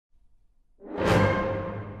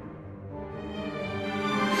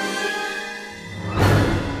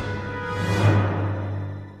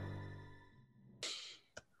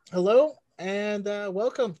Hello and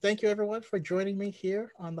welcome. Thank you, everyone, for joining me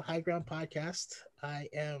here on the High Ground podcast. I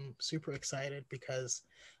am super excited because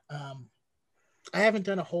um, I haven't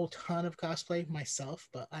done a whole ton of cosplay myself,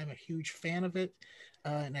 but I'm a huge fan of it,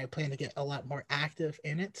 and I plan to get a lot more active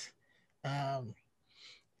in it. Um,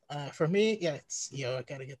 for me, yeah, it's I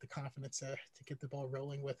got to get the confidence to get the ball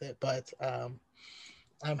rolling with it, but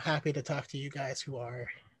I'm happy to talk to you guys who are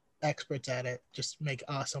experts at it. Just make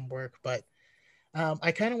awesome work, but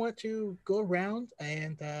I kind of want to go around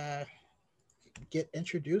and get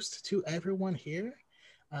introduced to everyone here.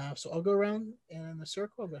 So I'll go around in a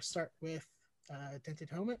circle. I'm going to start with Dented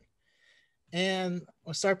Helmet, and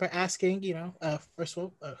we'll start by asking, first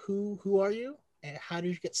of all, who are you, and how did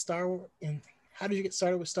you get how did you get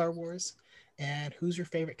started with Star Wars, and who's your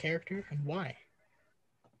favorite character and why?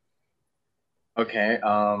 Okay.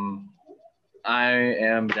 I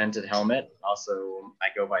am Dented Helmet. Also, I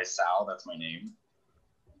go by Sal. That's my name.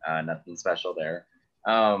 Nothing special there.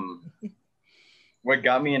 Um, what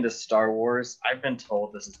got me into Star Wars? I've been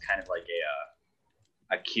told this is kind of like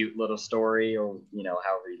a cute little story, or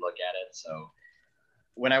however you look at it. So,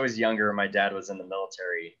 when I was younger, my dad was in the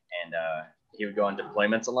military, and he would go on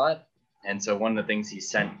deployments a lot. And so, one of the things he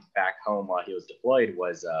sent back home while he was deployed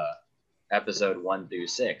was episode 1 through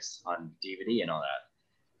 6 on DVD and all that.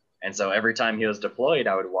 And so every time he was deployed,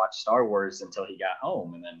 I would watch Star Wars until he got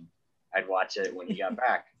home, and then I'd watch it when he got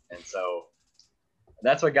back. And so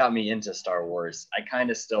that's what got me into Star Wars. I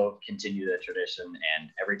kind of still continue the tradition,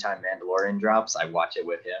 and every time Mandalorian drops, I watch it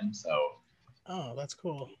with him. So Oh, that's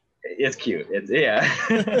cool. it's cute. It's yeah.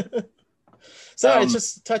 So it's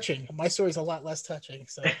just touching. My story's a lot less touching.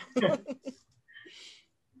 So,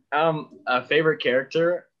 a favorite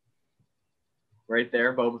character right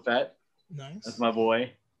there, Boba Fett. That's nice. my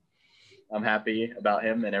boy. I'm happy about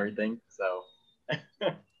him and everything. So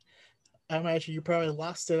I imagine you probably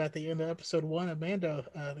lost it at the end of episode one of Mando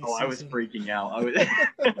this oh, I was season. freaking out. I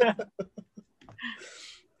was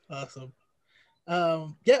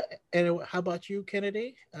Awesome. Yeah. And how about you,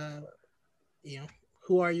 Kennedy?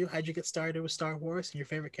 Who are you? How'd you get started with Star Wars and your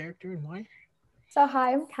favorite character and why? So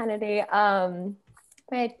hi, I'm Kennedy.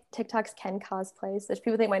 My TikTok's Ken Cosplays. So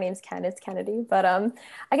people think my name's Ken, it's Kennedy. But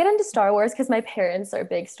I get into Star Wars because my parents are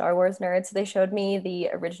big Star Wars nerds. So they showed me the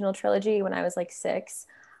original trilogy when I was like 6.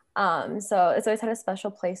 So it's always had a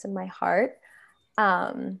special place in my heart.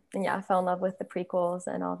 And yeah, I fell in love with the prequels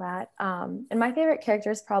and all that. And my favorite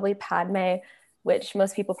character is probably Padme, which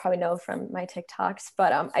most people probably know from my TikToks.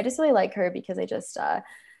 But I just really like her because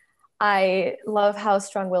I love how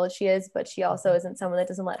strong-willed she is, but she also isn't someone that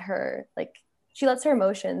doesn't let her she lets her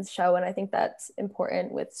emotions show, and I think that's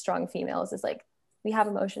important with strong females. Is like we have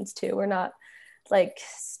emotions too. We're not like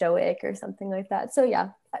stoic or something like that. So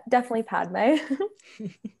yeah, definitely Padme.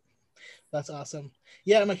 That's awesome.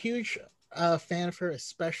 Yeah, I'm a huge fan of her,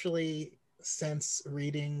 especially since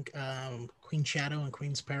reading Queen Shadow and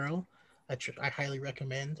Queen's Peril. I highly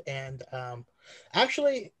recommend. And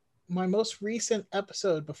actually, my most recent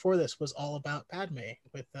episode before this was all about Padme.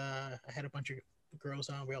 With I had a bunch of girls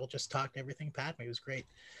on. We all just talked everything Padme. It was great.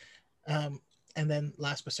 And then,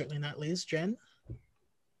 last but certainly not least, Jen.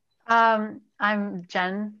 I'm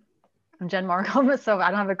Jen. I'm JenMarkham, so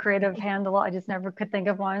I don't have a creative handle. I just never could think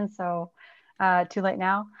of one, so too late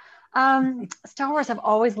now. Star Wars, I've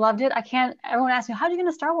always loved it. I can't. Everyone asks me, "How did you get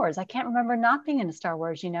into Star Wars?" I can't remember not being into Star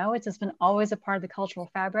Wars. It's just been always a part of the cultural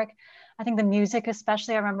fabric. I think the music,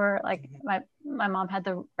 especially. I remember like my mom had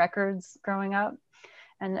the records growing up,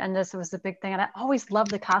 and this was the big thing. And I always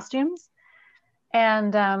loved the costumes.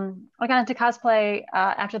 And I got into cosplay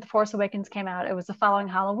after The Force Awakens came out. It was the following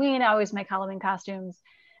Halloween. I always make Halloween costumes.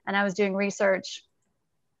 And I was doing research,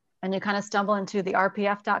 and you kind of stumble into the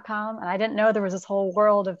rpf.com. And I didn't know there was this whole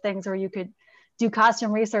world of things where you could do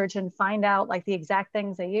costume research and find out like the exact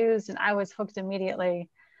things they used. And I was hooked immediately.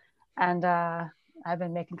 And I've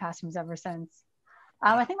been making costumes ever since.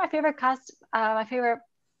 I think my favorite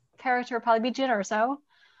character would probably be Jyn Erso.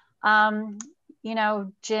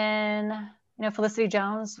 Jyn, Felicity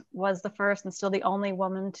Jones was the first and still the only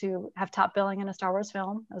woman to have top billing in a Star Wars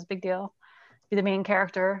film. That was a big deal. Be the main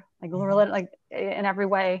character, like in every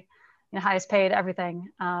way, highest paid, everything.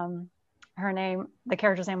 The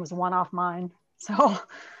character's name was One Off Mine. So,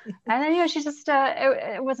 and then she's just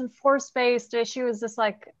it wasn't force based. She was just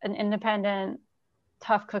like an independent,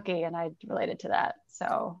 tough cookie, and I related to that.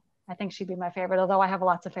 So I think she'd be my favorite. Although I have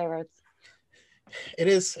lots of favorites. It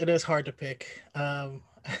is hard to pick.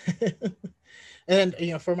 And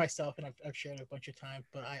for myself, and I've shared it a bunch of times,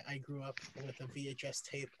 but I grew up with a VHS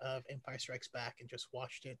tape of Empire Strikes Back and just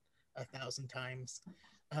watched it 1,000 times.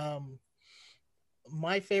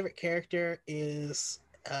 My favorite character is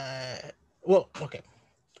well, okay.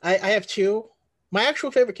 I have two. My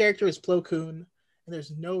actual favorite character is Plo Koon, and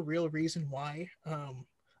there's no real reason why.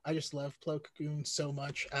 I just love Plo Koon so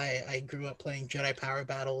much. I grew up playing Jedi Power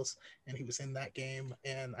Battles, and he was in that game,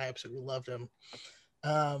 and I absolutely loved him.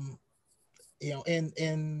 Um, you know,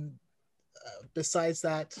 and besides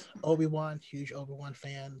that, Obi-Wan, huge Obi-Wan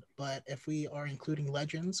fan. But if we are including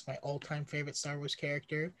Legends, my all-time favorite Star Wars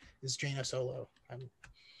character is Jaina Solo. I'm a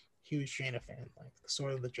huge Jaina fan, like the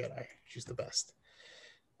Sword of the Jedi. She's the best.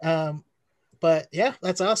 Um, but yeah,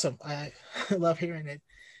 that's awesome. I love hearing it.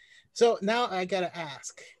 So now I gotta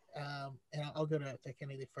ask, and I'll go to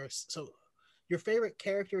Kennedy first. So, your favorite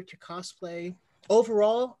character to cosplay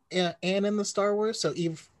overall, and in the Star Wars. So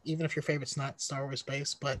even if your favorite's not Star Wars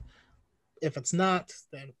based, but if it's not,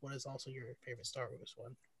 then what is also your favorite Star Wars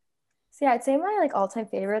one? So yeah, I'd say my like all-time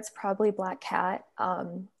favorite's probably Black Cat.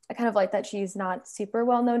 I kind of like that she's not super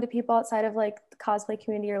well known to people outside of like the cosplay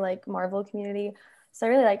community or like Marvel community. So I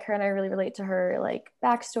really like her and I really relate to her like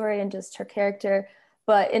backstory and just her character.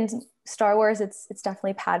 But in Star Wars, it's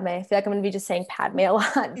definitely Padme. I feel like I'm gonna be just saying Padme a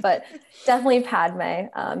lot, but definitely Padme.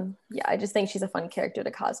 Yeah, I just think she's a fun character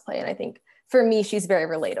to cosplay, and I think for me, she's very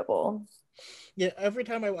relatable. Yeah, every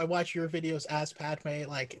time I watch your videos as Padme,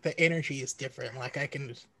 like the energy is different. Like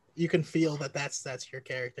you can feel that that's your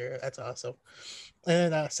character. That's awesome.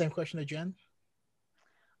 And same question to Jen.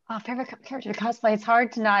 Favorite character to cosplay. It's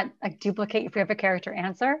hard to not like duplicate your favorite character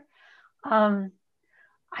answer. Um,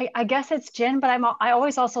 I guess it's Jin, but I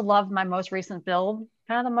always also love my most recent build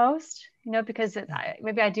kind of the most, you know, because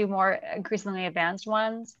maybe I do more increasingly advanced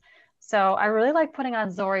ones. So I really like putting on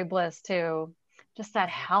Zori Bliss too. Just that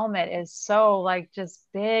helmet is so like just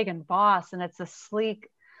big and boss, and it's a sleek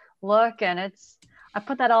look, and I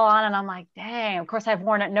put that all on, and I'm like, dang. Of course, I've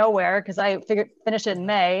worn it nowhere because I finished it in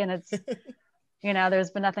May, and it's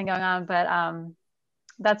there's been nothing going on, but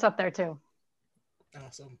that's up there too.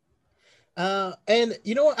 Awesome. And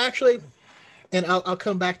you know what, actually, and I'll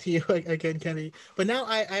come back to you again, Kenny. But now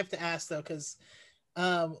I have to ask though, because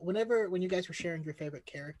when you guys were sharing your favorite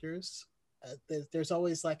characters, there's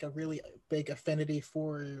always like a really big affinity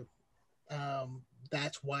for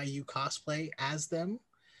that's why you cosplay as them.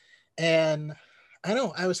 And I don't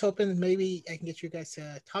know, I was hoping maybe I can get you guys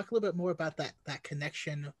to talk a little bit more about that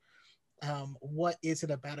connection. What is it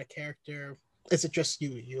about a character? Is it just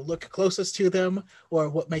you look closest to them, or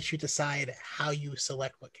what makes you decide how you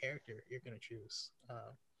select what character you're going to choose?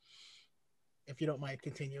 If you don't mind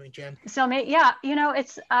continuing, Jen. So yeah,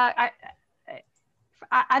 it's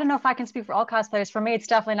I don't know if I can speak for all cosplayers. For me, it's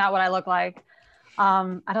definitely not what I look like.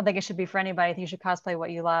 I don't think it should be for anybody. I think you should cosplay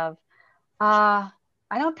what you love. I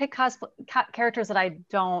don't pick characters that I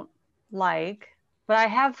don't like, but I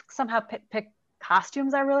have somehow picked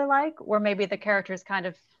costumes I really like, where maybe the character is kind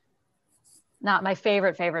of not my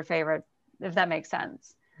favorite, if that makes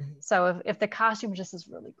sense. Mm-hmm. So if the costume just is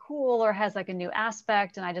really cool or has like a new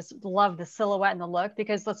aspect, and I just love the silhouette and the look,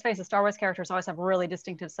 because let's face it, Star Wars characters always have really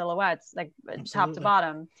distinctive silhouettes, like Absolutely. Top to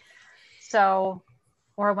bottom. So,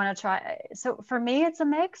 or I want to try. So for me, it's a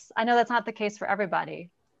mix. I know that's not the case for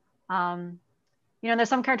everybody. There's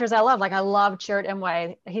some characters I love. Like I love Chirrut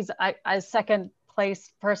Imwe. He's a second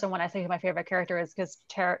place person when I say who my favorite character is, because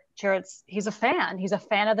Chirrut's he's a fan. He's a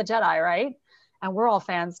fan of the Jedi, right? And we're all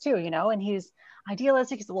fans too, and he's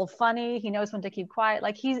idealistic. He's a little funny. He knows when to keep quiet.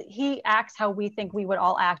 Like he acts how we think we would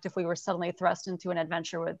all act if we were suddenly thrust into an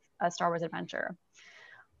adventure with a Star Wars adventure.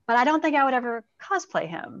 But I don't think I would ever cosplay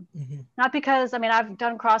him. Mm-hmm. Not because, I've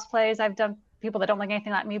done crossplays. I've done people that don't look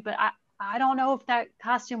anything like me, but I don't know if that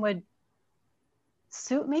costume would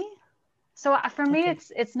suit me. So for me,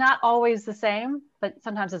 it's not always the same, but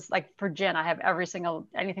sometimes it's like for Jen, I have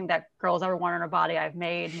anything that girls ever worn on her body, I've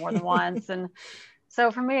made more than once. And so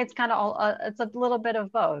for me, it's kind of all, it's a little bit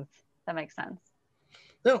of both. That makes sense.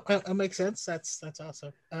 No, that makes sense. That's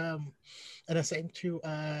awesome. And the same to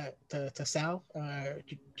Sal.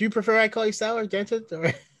 Do you prefer I call you Sal or Dented,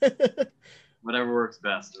 or whatever works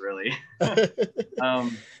best, really?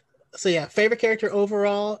 So yeah, favorite character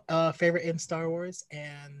overall, favorite in Star Wars,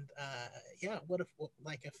 and what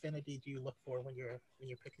like affinity do you look for when you're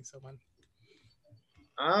picking someone?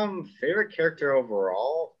 Favorite character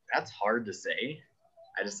overall, that's hard to say.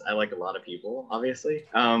 I like a lot of people, obviously.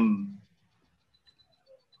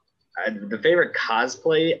 The favorite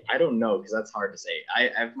cosplay, I don't know, because that's hard to say.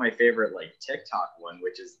 I have my favorite like TikTok one,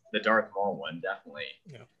 which is the Darth Maul one, definitely.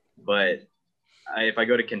 Yeah. But if I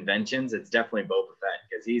go to conventions, it's definitely Boba Fett,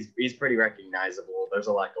 because he's pretty recognizable. There's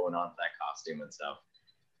a lot going on with that costume and stuff.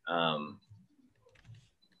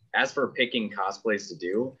 As for picking cosplays to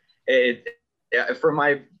do, from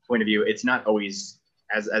my point of view, it's not always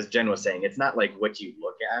as Jen was saying, it's not like what you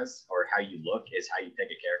look as or how you look is how you pick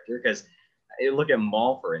a character. Because look at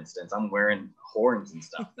Maul, for instance. I'm wearing horns and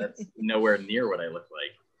stuff. That's nowhere near what I look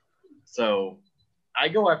like. So I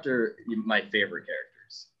go after my favorite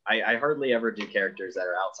characters. I hardly ever do characters that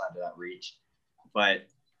are outside of that reach. But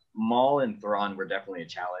Maul and Thrawn were definitely a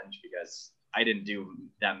challenge because I didn't do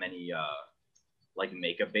that many like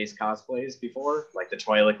makeup-based cosplays before. Like the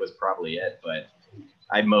Twi'lek was probably it, but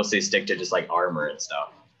I mostly stick to just like armor and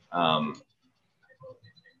stuff.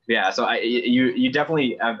 Yeah, so you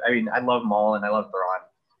definitely. I mean, I love Maul and I love Thrawn,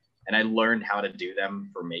 and I learned how to do them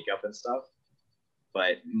for makeup and stuff.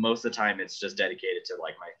 But most of the time, it's just dedicated to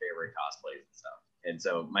like my favorite cosplays and stuff. And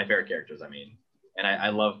so my favorite characters, I mean, and I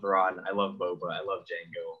love Thrawn, I love Boba, I love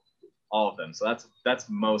Jango, all of them. So that's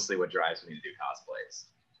mostly what drives me to do cosplays.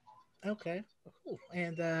 Okay, cool.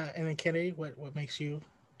 And then Kennedy, what makes you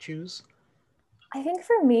choose? I think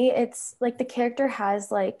for me, it's like the character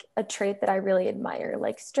has like a trait that I really admire,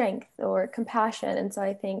 like strength or compassion. And so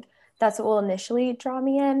I think that's what will initially draw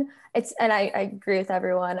me in. I agree with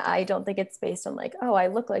everyone. I don't think it's based on like, oh, I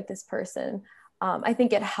look like this person. I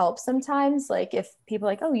think it helps sometimes, like if people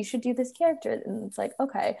are like, oh, you should do this character, and it's like,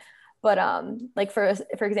 okay. But like for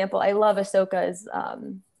example, I love Ahsoka's.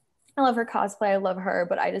 I love her cosplay. I love her,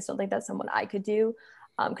 but I just don't think that's someone I could do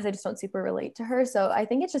because I just don't super relate to her. So I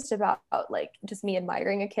think it's just about like just me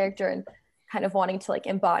admiring a character and kind of wanting to like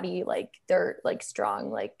embody like their like strong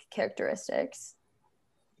like characteristics.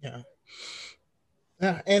 Yeah.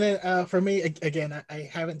 Yeah, and then for me again, I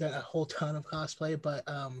haven't done a whole ton of cosplay, but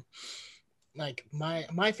like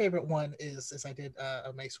my favorite one is I did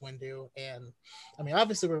a Mace Windu, and I mean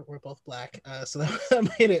obviously we're both black, so that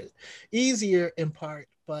made it easier in part,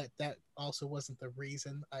 but that also wasn't the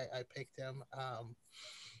reason I picked him.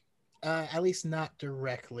 At least not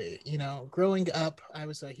directly. You know, growing up, I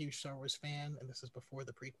was a huge Star Wars fan, and this is before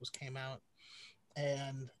the prequels came out.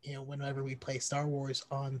 And you know, whenever we play Star Wars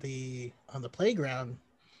on the playground,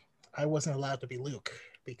 I wasn't allowed to be Luke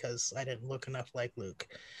because I didn't look enough like Luke.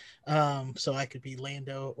 So I could be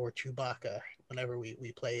Lando or Chewbacca whenever we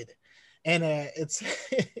played. And it's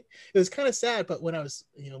it was kind of sad, but when I was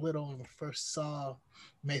little and first saw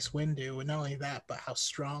Mace Windu, and not only that, but how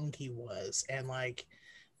strong he was, and like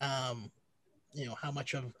how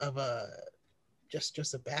much of a just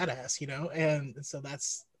a badass, and so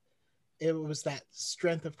it was that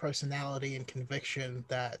strength of personality and conviction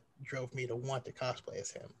that drove me to want to cosplay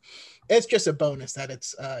as him. It's just a bonus that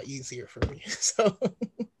it's easier for me. So,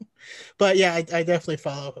 but yeah, I definitely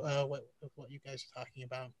follow what you guys are talking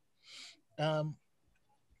about. Um,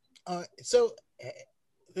 so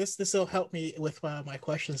this will help me with my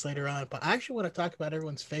questions later on. But I actually want to talk about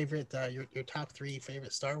everyone's favorite, your top 3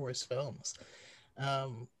 favorite Star Wars films.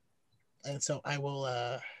 And so I'm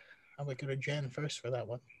gonna go to Jen first for that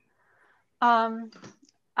one. Um,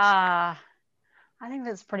 uh, I think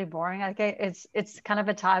that's pretty boring. I think it's kind of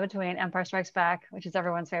a tie between Empire Strikes Back, which is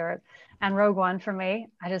everyone's favorite, and Rogue One for me.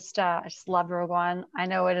 I just loved Rogue One. I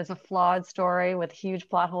know it is a flawed story with huge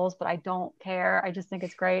plot holes, but I don't care. I just think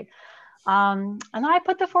it's great. And I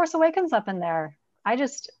put The Force Awakens up in there.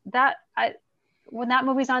 When that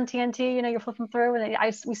movie's on TNT, you're flipping through, and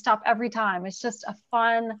we stop every time. It's just a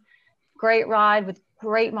fun, great ride with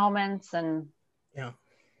great moments, and yeah,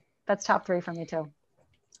 that's top 3 for me too.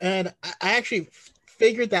 And I actually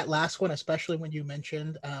figured that last one, especially when you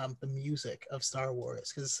mentioned the music of Star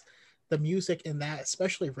Wars, because the music in that,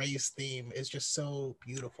 especially Rey's theme, is just so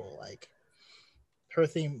beautiful. Like her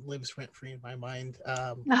theme lives rent free in my mind.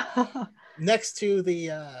 Next to the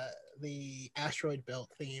asteroid belt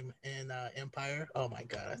theme in Empire. Oh my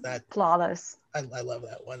god, that flawless. I love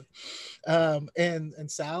that one. And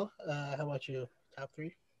Sal, how about you? Top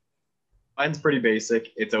 3? Mine's pretty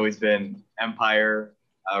basic. It's always been Empire.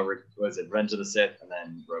 Was it Revenge of the Sith, and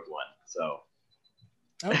then Rogue One? So.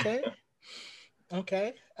 Okay.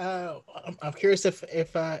 Okay. I'm curious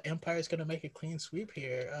if Empire is going to make a clean sweep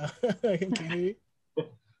here. So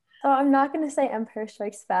I'm not going to say Empire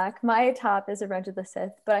Strikes Back. My top is Revenge of the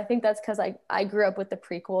Sith, but I think that's because I grew up with the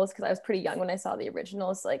prequels because I was pretty young when I saw the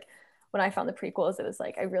originals. Like when I found the prequels, it was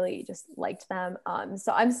like I really just liked them.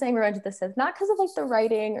 So I'm saying Revenge of the Sith, not because of like the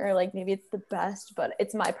writing or like maybe it's the best, but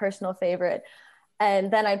it's my personal favorite.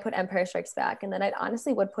 And then I'd put Empire Strikes Back, and then I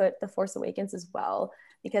honestly would put The Force Awakens as well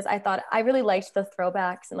because I thought I really liked the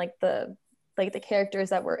throwbacks and like the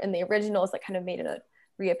characters that were in the originals that kind of made a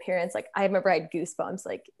reappearance. Like I remember I had goosebumps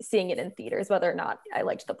like seeing it in theaters, whether or not I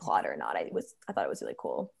liked the plot or not. I thought it was really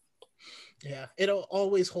cool. Yeah, it'll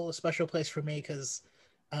always hold a special place for me because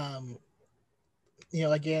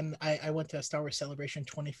again, I went to Star Wars Celebration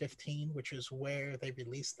 2015, which is where they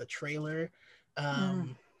released the trailer.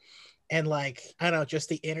 And like, I don't know, just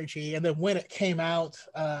the energy. And then when it came out,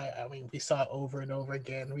 I mean, we saw it over and over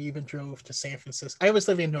again. We even drove to San Francisco. I was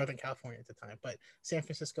living in Northern California at the time, but San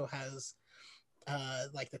Francisco has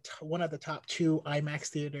like one of the top two IMAX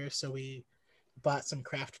theaters. So we bought some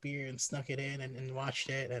craft beer and snuck it in and watched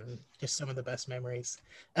it, and just some of the best memories.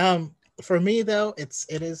 For me though, it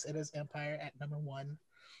is Empire at number one.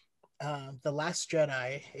 The Last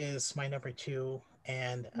Jedi is my number two,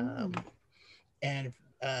 and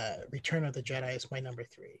Return of the Jedi is my number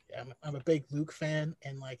three. I'm a big Luke fan,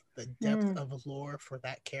 and like the depth of lore for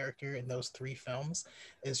that character in those three films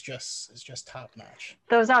is just top notch.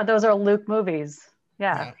 Those are Luke movies.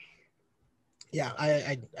 Yeah. Yeah,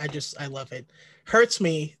 I love it. Hurts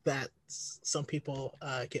me that some people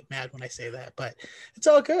get mad when I say that, but it's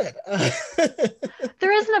all good.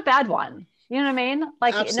 There isn't a bad one. You know what I mean?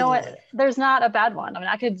 Like, Absolutely. there's not a bad one.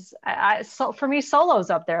 I mean, so for me, Solo's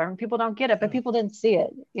up there, and people don't get it, but people didn't see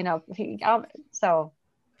it. So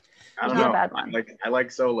I don't know. A bad one. I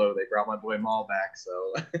like Solo. They brought my boy Maul back,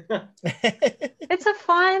 so it's a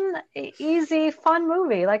fun, easy, fun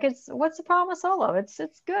movie. Like, what's the problem with Solo? It's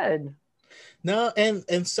good. No,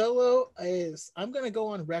 and Solo is. I'm gonna go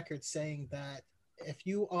on record saying that if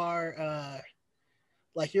you are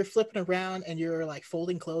like you're flipping around and you're like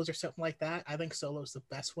folding clothes or something like that, I think Solo's the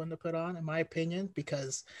best one to put on, in my opinion,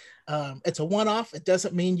 because it's a one-off. It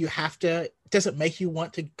doesn't mean you have to. It doesn't make you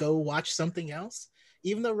want to go watch something else.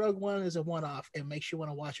 Even though Rogue One is a one-off, it makes you want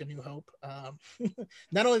to watch A New Hope.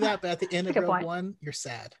 Not only that, but at the end of Rogue One, you're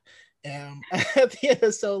sad. At the end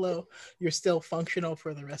of Solo, you're still functional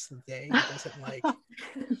for the rest of the day. It doesn't like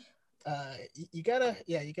you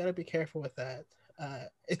gotta be careful with that.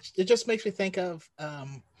 It just makes me think of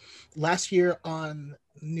last year on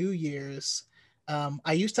New Year's.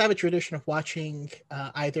 I used to have a tradition of watching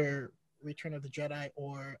either Return of the Jedi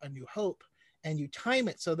or A New Hope, and you time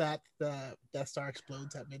it so that the Death Star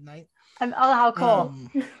explodes at midnight. Oh, how cool!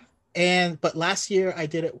 But last year I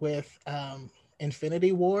did it with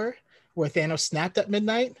Infinity War, where Thanos snapped at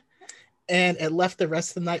midnight, and it left the rest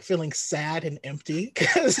of the night feeling sad and empty.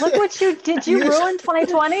 Look what you did! You ruined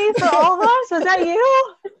 2020 for all of us. Was that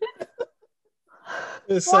you?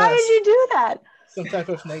 Why did you do that? Some type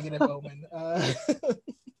of negative omen.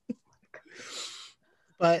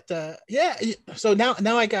 But yeah, so now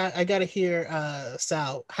I got to hear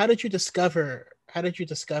Sal. How did you discover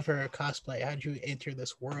cosplay? How did you enter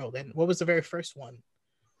this world, and what was the very first one?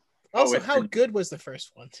 Also, how good was the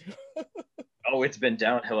first one too? Oh, it's been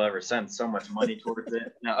downhill ever since. So much money towards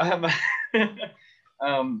it. No,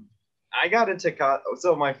 I got into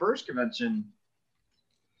so my first convention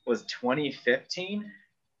was 2015,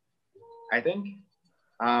 I think.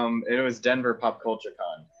 It was Denver Pop Culture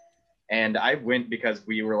Con, and I went because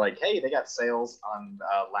we were like, hey, they got sales on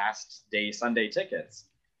last day Sunday tickets.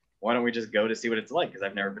 Why don't we just go to see what it's like? Because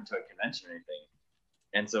I've never been to a convention or anything.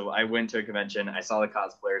 And so I went to a convention, I saw the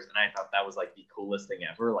cosplayers, and I thought that was like the coolest thing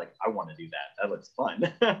ever. Like, I want to do that. That looks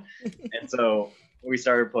fun. And so we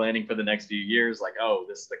started planning for the next few years, like, oh,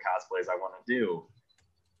 this is the cosplays I want to do.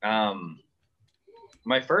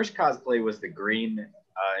 My first cosplay was the Green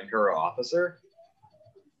Imperial Officer,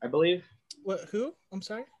 I believe. What? Who? I'm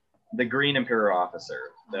sorry? The Green Imperial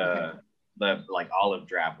Officer, the like olive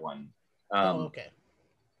drab one. Okay.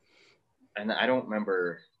 And I don't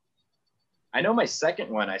remember. I know my second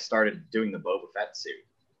one, I started doing the Boba Fett suit,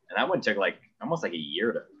 and that one took like almost like a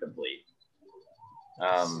year to complete.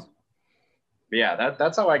 But yeah,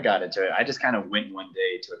 that's how I got into it. I just kind of went one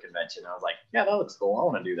day to a convention. I was like, yeah, that looks cool. I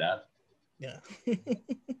want to do that. Yeah.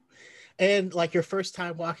 And like your first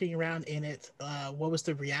time walking around in it, what was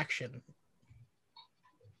the reaction?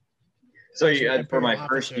 So for my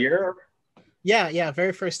first year? Yeah,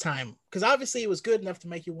 very first time. Because obviously it was good enough to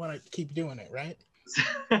make you want to keep doing it, right?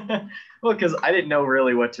 Well, because I didn't know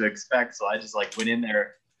really what to expect, so I just like went in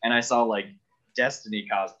there and I saw like Destiny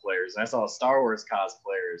cosplayers, and I saw Star Wars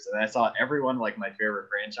cosplayers, and I saw everyone like my favorite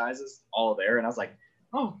franchises all there, and I was like,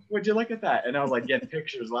 oh, would you look at that? And I was like getting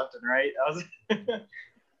pictures left and right. I was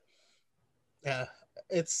yeah,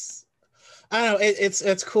 I don't know,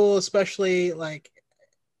 it's cool, especially like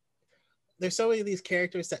there's so many of these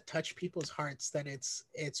characters that touch people's hearts that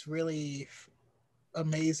it's really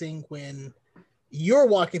amazing when you're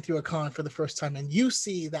walking through a con for the first time and you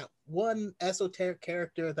see that one esoteric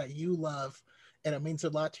character that you love and it means a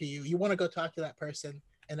lot to you. You want to go talk to that person,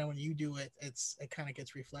 and then when you do it, it kind of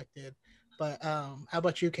gets reflected. But how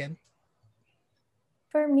about you, Ken?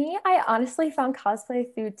 For me, I honestly found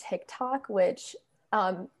cosplay through TikTok, which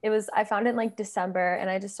I found it in like December, and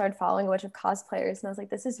I just started following a bunch of cosplayers, and I was like,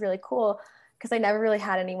 this is really cool, because I never really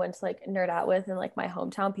had anyone to like nerd out with in like my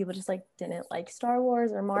hometown. People just like didn't like Star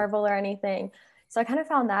Wars or Marvel or anything. So I kind of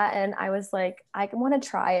found that, and I was like, I want to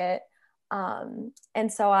try it.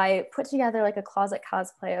 And so I put together like a closet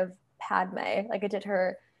cosplay of Padme. Like I did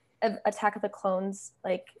her Attack of the Clones,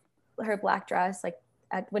 like her black dress, like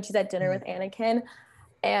when she's at dinner with Anakin.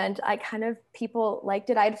 And I kind of, people liked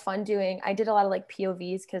it. I did a lot of like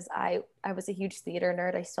POVs, because I was a huge theater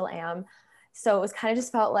nerd. I still am. So it was kind of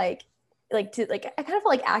just felt like I kind of felt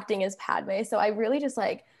like acting as Padme. So I really just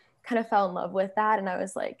like kind of fell in love with that. And I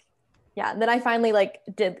was like, yeah. And then I finally like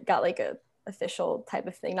got like a official type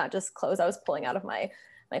of thing, not just clothes I was pulling out of my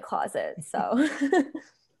closet. So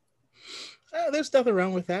there's nothing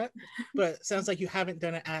wrong with that, but it sounds like you haven't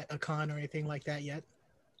done it at a con or anything like that yet.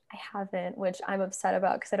 I haven't, which I'm upset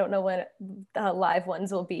about, because I don't know when the live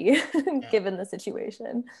ones will be given the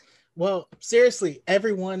situation. Well, seriously,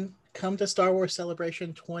 everyone come to Star Wars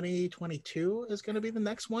Celebration 2022 is going to be the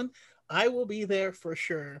next one. I will be there for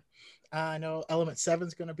sure. I know Element 7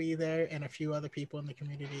 is going to be there, and a few other people in the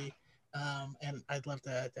community. And I'd love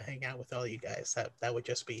to hang out with all you guys. That would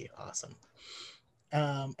just be awesome.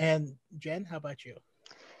 And Jen, how about you?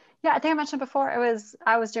 Yeah, I think I mentioned before,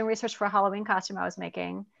 I was doing research for a Halloween costume I was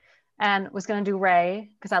making, and was going to do Rey,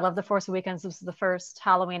 because I love The Force Awakens. This was the first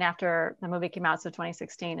Halloween after the movie came out, so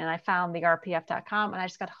 2016. And I found the rpf.com, and I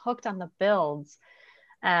just got hooked on the builds.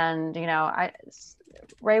 And, you know,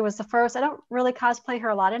 Rey was the first. I don't really cosplay her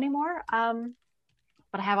a lot anymore,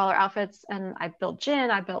 but I have all her outfits, and I built Jyn,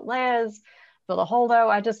 I built Leia's, built a Holdo.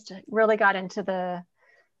 I just really got into the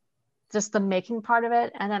making part of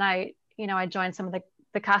it. And then I joined some of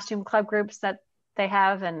the costume club groups that they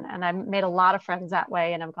have, and I made a lot of friends that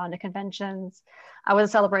way, and I've gone to conventions. I was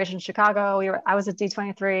at Celebration Chicago. I was at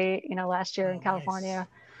D23, last year in California. Nice.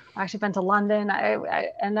 I actually been to London. I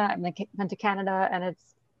been to Canada,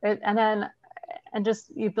 and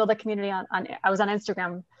just you build a community on I was on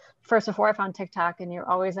Instagram first before I found TikTok, and you're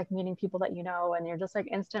always like meeting people that and you're just like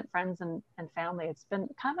instant friends and family. It's been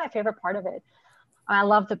kind of my favorite part of it. I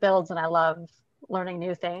love the builds, and I love learning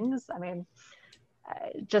new things. I mean,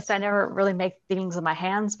 I never really made things with my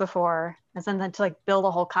hands before, and then to like build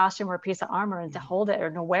a whole costume or a piece of armor and to hold it or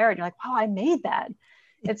to wear it, you're like, wow, I made that.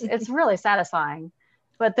 It's really satisfying.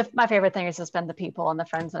 But my favorite thing is just been the people and the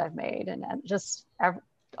friends that I've made, and just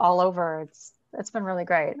all over. It's been really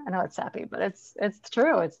great. I know it's sappy, but it's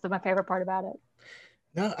true. It's my favorite part about it.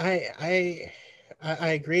 No, I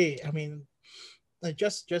agree. I mean, like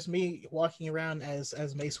just me walking around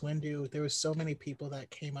as Mace Windu, there was so many people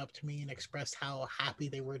that came up to me and expressed how happy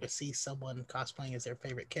they were to see someone cosplaying as their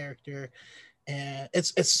favorite character. And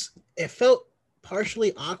it felt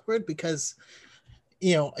partially awkward because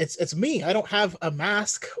it's me. I don't have a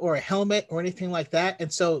mask or a helmet or anything like that.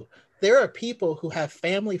 And so there are people who have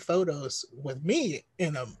family photos with me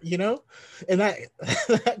in them, and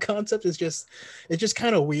that concept is just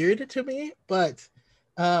kind of weird to me, but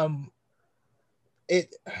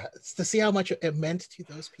it's to see how much it meant to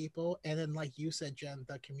those people. And then, like you said, Jen,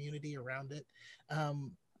 the community around it,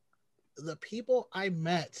 the people I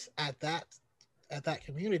met at that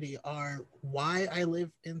community are why I live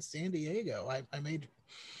in San Diego. I made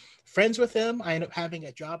friends with them. I ended up having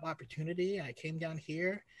a job opportunity. I came down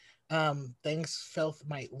here. My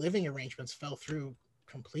living arrangements fell through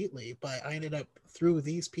completely, but I ended up through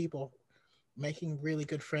these people making really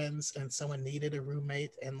good friends, and someone needed a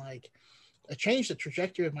roommate, and like it changed the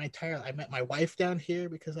trajectory of my entire. I met my wife down here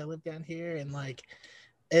because I live down here, and like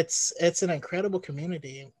it's an incredible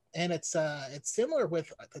community. And it's similar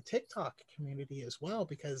with the TikTok community as well,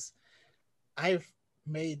 because I've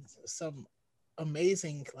made some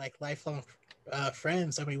amazing like lifelong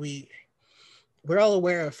friends. I mean, we're all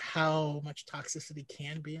aware of how much toxicity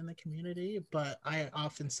can be in the community, but I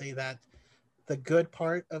often say that the good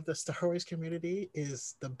part of the Star Wars community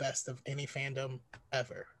is the best of any fandom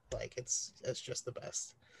ever. Like it's just the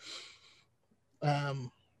best.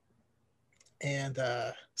 And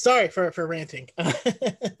sorry for ranting.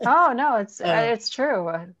 Oh no, it's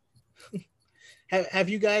true. Have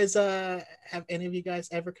you guys have any of you guys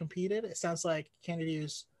ever competed? It sounds like Kennedy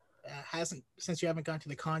hasn't, since you haven't gone to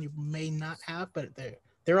the con. You may not have, but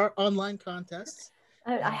there are online contests.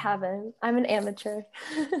 I haven't. I'm an amateur.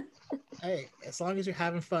 Hey, as long as you're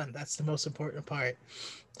having fun, that's the most important part.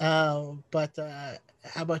 But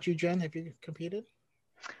how about you, Jen? Have you competed?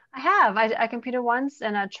 I have. I competed once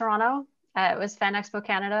in Toronto. It was Fan Expo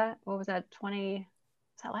Canada. What was that? Was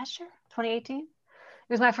that last year? 2018. It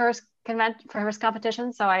was my first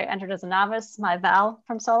competition. So I entered as a novice, my Val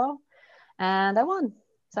from Solo, and I won.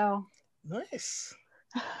 So nice.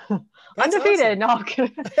 That's Undefeated. No, I'm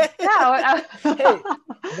kidding. Yeah. Hey,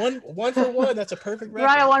 one for one. That's a perfect record.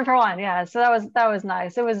 Right, 1 for 1. Yeah. So that was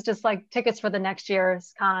nice. It was just like tickets for the next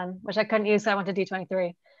year's con, which I couldn't use. So I went to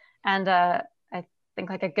D23, and I think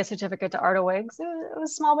like a gift certificate to Art of Wigs. It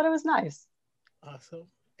was small, but it was nice. Awesome.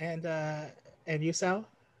 And you, Sal?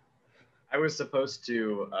 I was supposed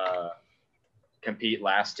to compete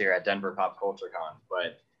last year at Denver Pop Culture Con,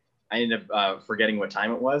 but I ended up forgetting what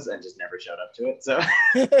time it was and just never showed up to it. So,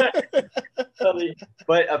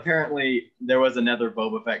 but apparently there was another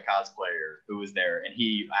Boba Fett cosplayer who was there, and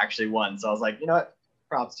he actually won. So I was like, you know what?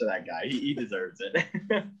 Props to that guy. He deserves it.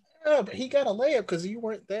 Yeah, but he got a layup because you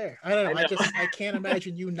weren't there. I don't know. I know. I can't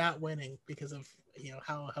imagine you not winning because of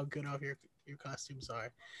how good of your costumes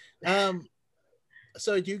are.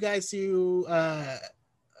 So do you guys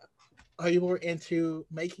are you more into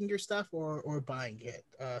making your stuff or buying it,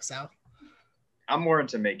 Sal? I'm more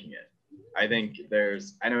into making it. I think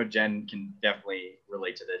I know Jen can definitely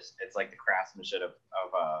relate to this. It's like the craftsmanship of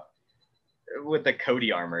with the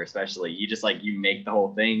Cody armor, especially. You just you make the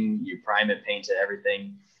whole thing, you prime it, paint it,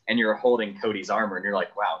 everything, and you're holding Cody's armor, and you're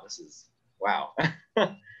like, wow, this is wow.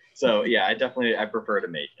 So yeah, I prefer to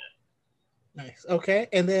make it. Nice. Okay,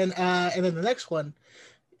 and then the next one,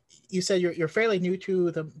 you said you're fairly new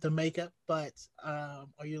to the makeup, but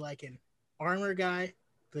are you like an armor guy,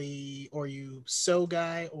 or you sew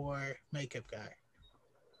guy or makeup guy?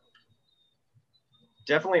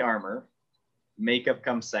 Definitely armor. Makeup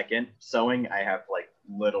comes second. Sewing, I have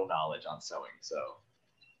little knowledge on sewing, so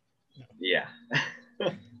yeah.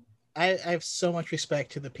 I have so much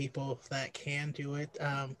respect to the people that can do it.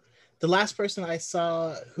 The last person I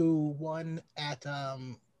saw who won at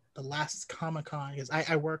the last Comic-Con, because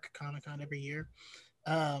I work Comic-Con every year,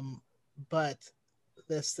 but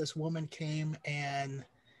this woman came and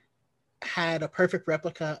had a perfect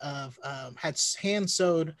replica of had hand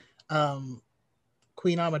sewed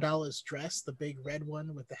Queen Amidala's dress, the big red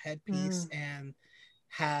one with the headpiece, and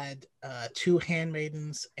had 2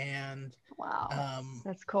 handmaidens and wow,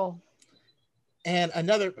 that's cool. And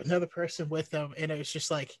another person with them, and it was just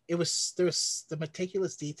the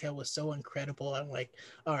meticulous detail was so incredible. I'm like,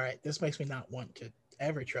 all right, this makes me not want to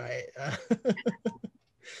ever try it.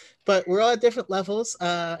 But we're all at different levels,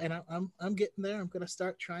 and I'm getting there. I'm gonna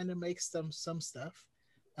start trying to make some stuff.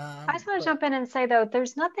 I just want to jump in and say though,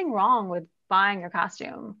 there's nothing wrong with buying your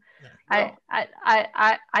costume. No.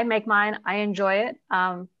 I make mine. I enjoy it.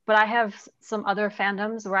 But I have some other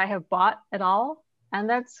fandoms where I have bought it all, and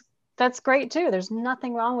that's great too. There's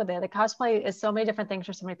nothing wrong with it. The cosplay is so many different things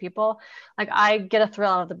for so many people. Like I get a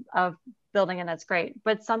thrill out of building, and that's great.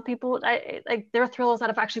 But some people, their thrill is out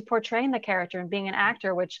of actually portraying the character and being an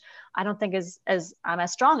actor, which I don't think is as I'm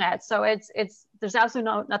as strong at. So there's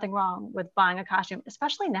absolutely nothing wrong with buying a costume,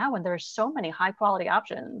 especially now when there's so many high quality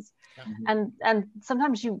options. Mm-hmm. And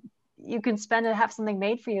sometimes you can spend and have something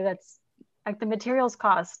made for you that's like the materials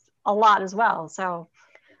cost a lot as well. So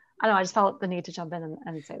I don't know. I just felt the need to jump in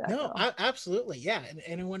and say that. No, absolutely. Yeah. And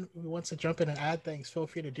anyone who wants to jump in and add things, feel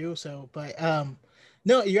free to do so. But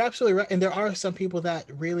no, you're absolutely right. And there are some people that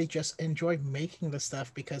really just enjoy making the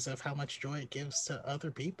stuff because of how much joy it gives to other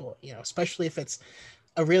people, especially if it's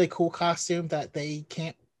a really cool costume that they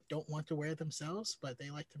don't want to wear themselves, but they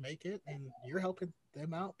like to make it, and you're helping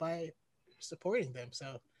them out by supporting them.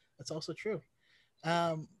 So that's also true.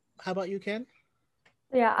 How about you, Ken?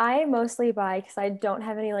 Yeah, I mostly buy because I don't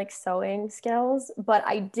have any sewing skills, but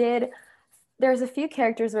there's a few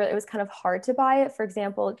characters where it was kind of hard to buy it. For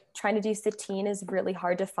example, trying to do Satine is really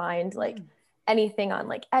hard to find anything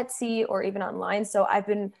on Etsy or even online. So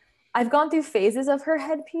I've gone through phases of her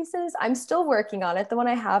headpieces. I'm still working on it. The one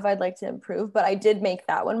I have, I'd like to improve, but I did make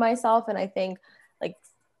that one myself. And I think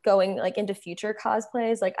going into future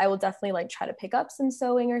cosplays, I will definitely try to pick up some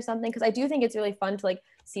sewing or something, because I do think it's really fun to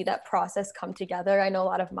see that process come together. I know a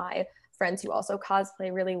lot of my friends who also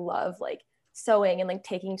cosplay really love sewing and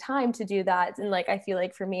taking time to do that. And I feel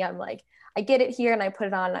for me, I'm I get it here and I put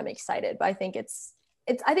it on and I'm excited, but I think it's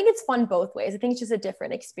fun both ways. I think it's just a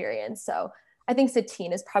different experience. So I think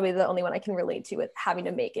Satine is probably the only one I can relate to with having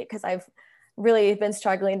to make it, because I've really been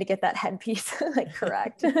struggling to get that headpiece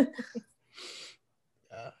correct.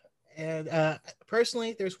 And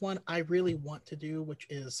personally, there's one I really want to do, which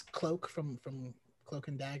is Cloak from Cloak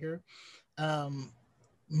and Dagger.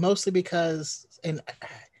 Mostly because, and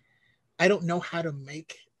I don't know how to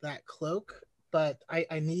make that cloak, but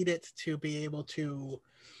I need it to be able to,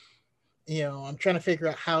 I'm trying to figure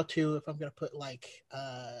out how to, if I'm going to put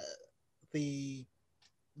the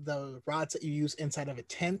rods that you use inside of a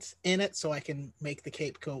tent in it so I can make the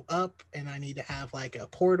cape go up, and I need to have a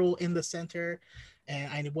portal in the center,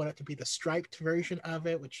 and I want it to be the striped version of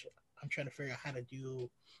it, which I'm trying to figure out how to do,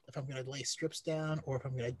 if I'm going to lay strips down or if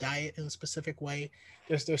I'm going to dye it in a specific way.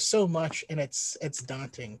 There's so much, and it's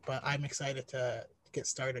daunting, but I'm excited to get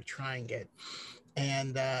started trying it.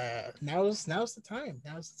 And now's the time.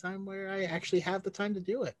 Now's the time where I actually have the time to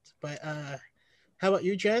do it. But how about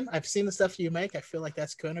you, Jen? I've seen the stuff you make. I feel like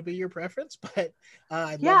that's going to be your preference, but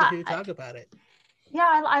I'd love to Yeah, hear you talk about it.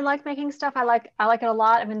 yeah, I like making stuff. I like it a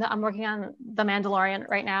lot. I mean, I'm working on The Mandalorian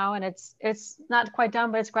right now, and it's not quite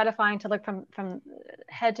done, but it's gratifying to look from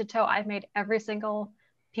head to toe. I've made every single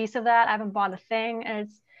piece of that. I haven't bought a thing, and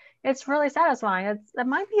it's really satisfying. It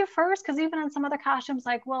might be a first, because even in some other costumes,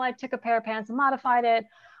 like, well, I took a pair of pants and modified it,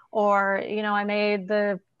 or I made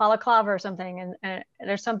the balaclava or something, and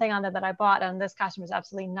there's something on there that I bought, and this costume is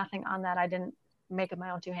absolutely nothing on that. I didn't make it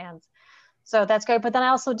my own two hands. So that's great. But then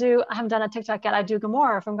I haven't done a TikTok yet. I do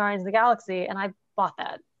Gamora from Guardians of the Galaxy, and I bought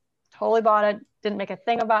that. Totally bought it. Didn't make a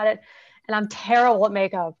thing about it. And I'm terrible at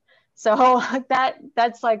makeup. So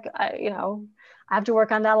that's like, I have to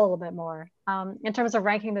work on that a little bit more. In terms of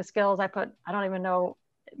ranking the skills, I don't even know,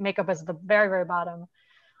 makeup is the very, very bottom.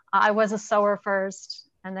 I was a sewer first,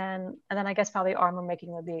 and then I guess probably armor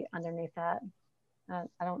making would be underneath that.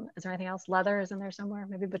 Is there anything else? Leather is in there somewhere,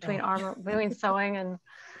 maybe between sewing and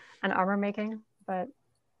armor making. But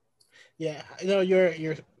yeah,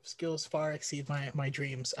 your skills far exceed my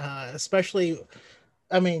dreams, especially,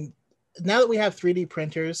 I mean, now that we have 3D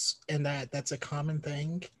printers and that's a common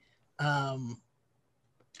thing, um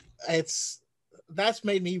that's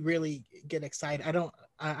made me really get excited.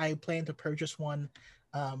 I plan to purchase one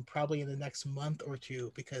probably in the next month or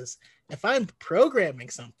two, because if I'm programming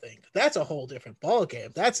something, that's a whole different ball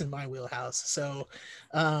game. That's in my wheelhouse. So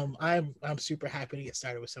I'm super happy to get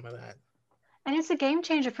started with some of that. and it's a game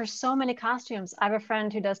changer for so many costumes. I have a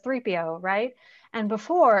friend who does 3PO, right? And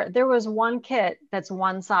before, there was one kit that's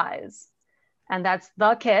one size, and that's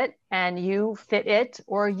the kit, and you fit it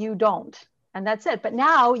or you don't. And that's it. But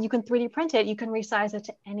now you can 3D print it. You can resize it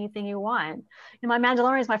to anything you want. My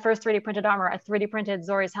Mandalorian is my first 3D printed armor. I 3D printed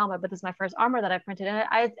Zori's helmet, but this is my first armor that I printed, and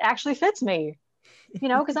it actually fits me.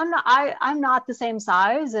 Because I'm not the same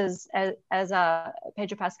size as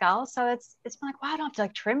Pedro Pascal. So it's been like, wow, I don't have to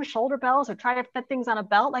like trim shoulder belts or try to fit things on a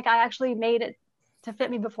belt. Like, I actually made it to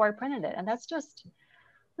fit me before I printed it. And that's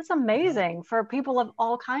amazing for people of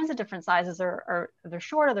all kinds of different sizes, or they're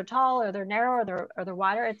short, or they're tall, or they're narrow, or they're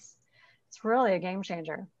wider. It's really a game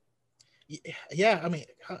changer. Yeah, I mean,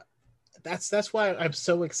 that's why I'm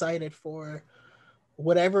so excited for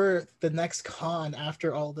whatever the next con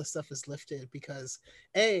after all this stuff is lifted, because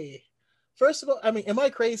first of all, I mean, am I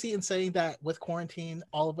crazy in saying that with quarantine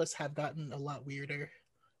all of us have gotten a lot weirder,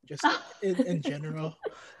 just in general?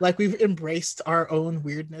 Like, we've embraced our own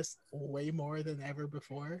weirdness way more than ever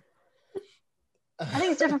before. I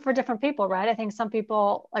think it's different for different people, right? I think some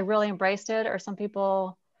people like really embraced it, or some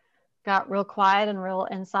people got real quiet and real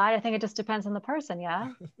inside. I think it just depends on the person.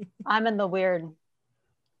 Yeah, I'm in the weird.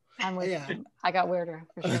 I got weirder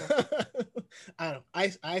for sure. I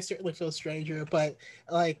don't. I certainly feel stranger, but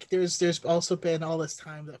like there's also been all this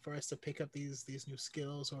time that for us to pick up these new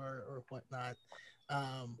skills or whatnot.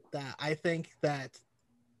 That I think that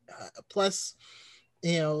plus,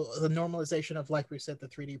 the normalization of, like we said, the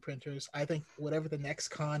 3D printers. I think whatever the next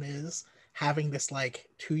con is, having this like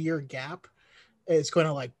 2-year gap is going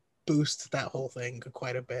to like boost that whole thing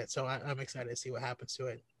quite a bit. So I'm excited to see what happens to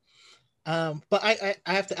it. But I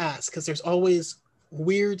have to ask, because there's always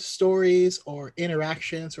weird stories or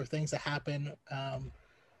interactions or things that happen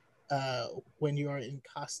when you are in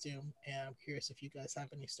costume, and I'm curious if you guys have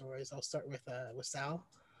any stories. I'll start with Sal.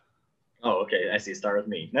 Oh, okay. I see. Start with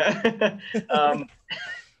me. I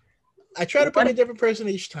try to pick a different person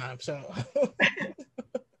each time. So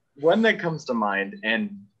one that comes to mind,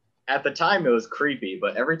 and at the time it was creepy,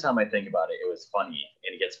 but every time I think about it, it was funny,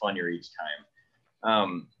 and it gets funnier each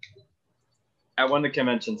time. At one of the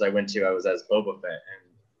conventions I went to, I was as Boba Fett,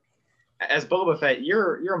 and as Boba Fett,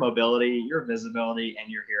 your mobility, your visibility, and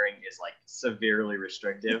your hearing is like severely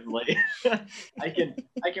restrictive. Like, I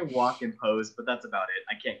can walk and pose, but that's about it.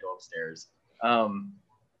 I can't go upstairs.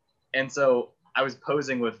 And so I was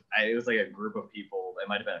posing with, it was like a group of people. It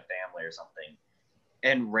might have been a family or something.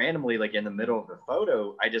 And randomly, like in the middle of the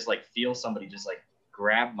photo, I just like feel somebody just like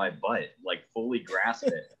grab my butt, like fully grasp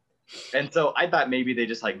it. And so I thought maybe they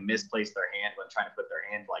just like misplaced their hand when trying to put their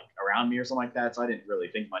hand like around me or something like that. So I didn't really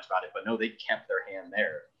think much about it, but no, they kept their hand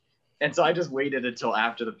there. And so I just waited until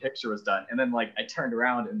after the picture was done. And then like I turned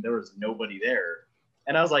around and there was nobody there.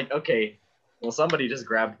 And I was like, okay, well, somebody just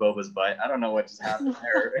grabbed Boba's butt. I don't know what just happened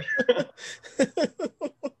there.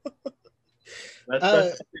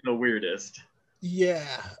 That's the weirdest.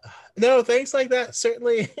 Yeah, no, things like that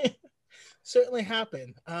certainly certainly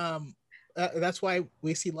happen. That's why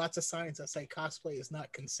we see lots of signs that say cosplay is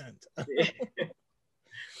not consent.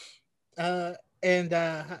 uh, and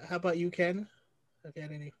how about you, Ken? Have you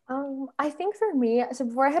had any? I think for me, so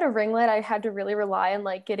before I had a ring light, I had to really rely on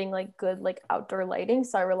like getting like good like outdoor lighting.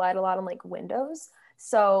 So I relied a lot on like windows.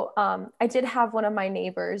 So I did have one of my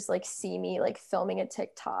neighbors like see me like filming a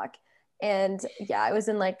TikTok, and yeah, I was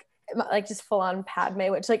in like just full on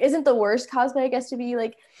Padme, which like isn't the worst cosplay I guess to be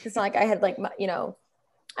like. It's not like I had like you know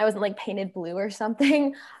I wasn't like painted blue or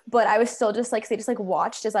something, but I was still just like they just like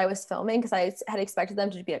watched as I was filming because I had expected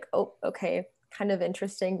them to be like, oh, okay, kind of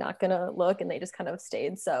interesting, not gonna look, and they just kind of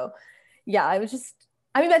stayed. So yeah, I was just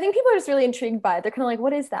I mean, I think people are just really intrigued by it. They're kind of like,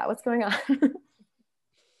 what is that? What's going on?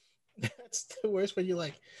 That's the worst when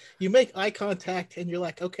you make eye contact and you're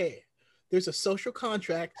like, okay, there's a social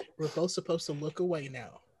contract. We're both supposed to look away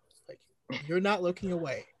now. Like, you're not looking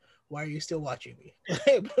away. Why are you still watching me?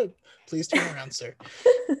 Please turn around, sir.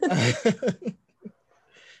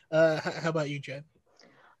 How about you, Jen?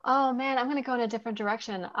 Oh man, I'm gonna go in a different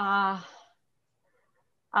direction.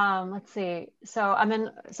 Let's see. So I'm in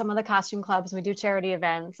some of the costume clubs. We do charity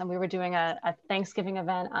events, and we were doing a Thanksgiving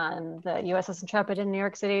event on the USS Intrepid in New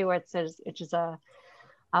York City, where which is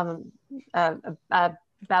um, a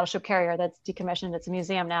battleship carrier that's decommissioned. It's a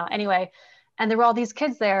museum now. Anyway, and there were all these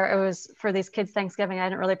kids there. It was for these kids' Thanksgiving. I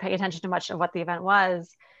didn't really pay attention to much of what the event was.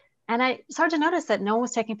 And I started to notice that no one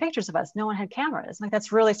was taking pictures of us. No one had cameras. Like,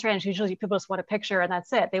 that's really strange. Usually people just want a picture and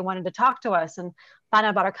that's it. They wanted to talk to us and find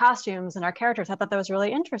out about our costumes and our characters. I thought that was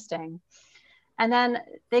really interesting. And then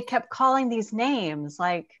they kept calling these names,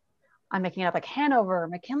 like, I'm making it up, like Hanover,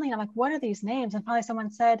 McKinley. And I'm like, what are these names? And finally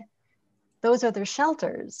someone said, those are their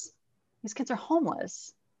shelters. These kids are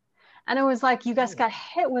homeless. And it was like, you guys got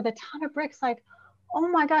hit with a ton of bricks. Like, oh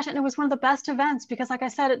my gosh. And it was one of the best events because, like I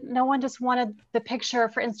said, no one just wanted the picture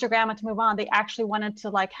for Instagram and to move on. They actually wanted to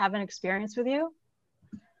like have an experience with you.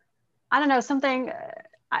 I don't know, something.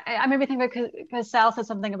 I made me think because Sal said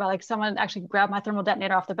something about like someone actually grabbed my thermal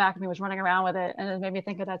detonator off the back of me, was running around with it, and it made me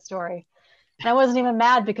think of that story. And I wasn't even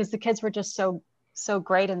mad because the kids were just so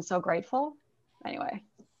great and so grateful. Anyway,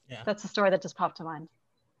 Yeah. that's the story that just popped to mind.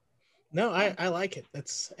 No, I like it.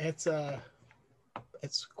 It's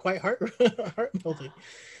quite heart melting.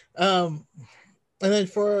 And then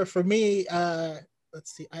for me,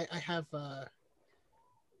 let's see, I have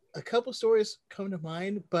a couple stories come to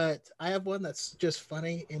mind, but I have one that's just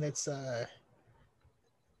funny in its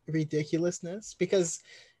ridiculousness because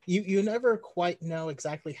you never quite know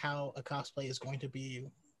exactly how a cosplay is going to be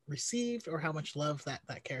received or how much love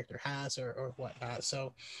that character has or whatnot.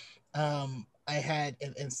 So I had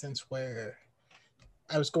an instance where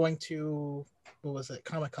I was going to, what was it,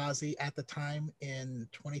 Kamikaze at the time in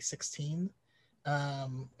 2016.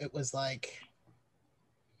 It was like,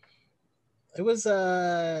 it was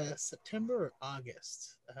September or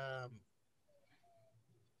August.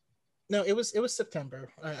 No, it was September,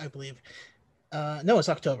 I believe. No, it's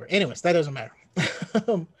October. Anyways, that doesn't matter.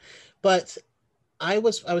 But I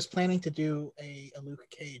was planning to do a Luke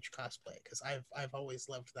Cage cosplay because I've always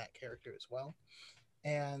loved that character as well.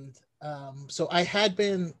 And so I had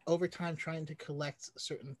been over time trying to collect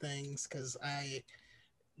certain things because I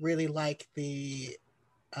really like the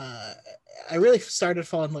uh, I really started to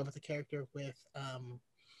fall in love with the character with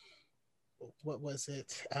what was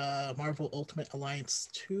it, Marvel Ultimate Alliance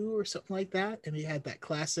 2 or something like that, and he had that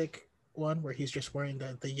classic one where he's just wearing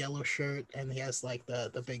the yellow shirt and he has like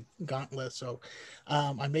the big gauntlet. So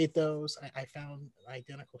I made those. I found an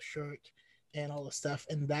identical shirt and all the stuff,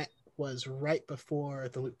 and that was right before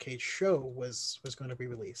the Luke Cage show was going to be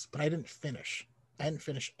released, but I didn't finish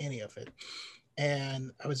any of it,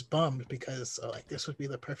 and I was bummed because like this would be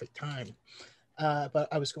the perfect time. But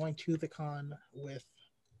I was going to the con with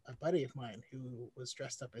a buddy of mine who was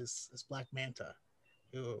dressed up as Black Manta,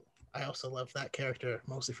 who I also love that character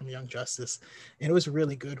mostly from Young Justice, and it was a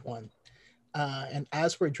really good one. And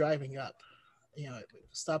as we're driving up,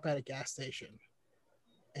 stop at a gas station,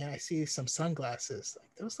 and I see some sunglasses. Like,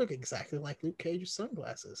 those look exactly like Luke Cage's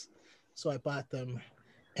sunglasses, so I bought them.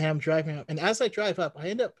 And I'm driving up, and as I drive up, I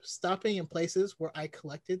end up stopping in places where I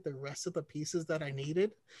collected the rest of the pieces that I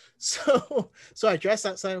needed. So I dressed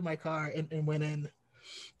outside of my car and went in,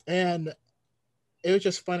 and it was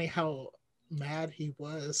just funny how mad he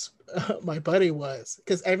was, my buddy was,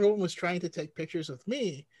 because everyone was trying to take pictures with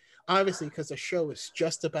me, obviously because the show was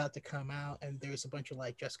just about to come out and there's a bunch of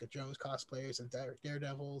like Jessica Jones cosplayers and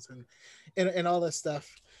Daredevils and all this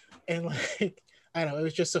stuff, and like I don't know, it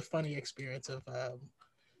was just a funny experience of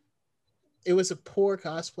it was a poor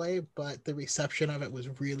cosplay, but the reception of it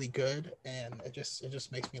was really good, and it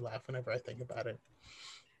just makes me laugh whenever I think about it.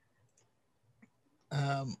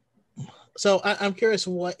 Um, so I'm curious,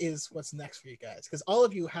 what's next for you guys? Because all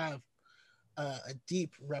of you have a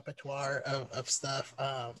deep repertoire of stuff.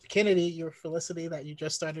 Kennedy, your Felicity that you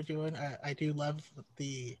just started doing, I do love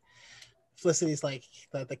the Felicity's like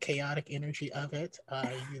the chaotic energy of it.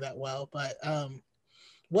 You do that well, but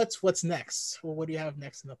what's next? Well, what do you have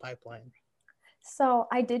next in the pipeline? So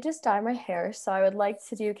I did just dye my hair, so I would like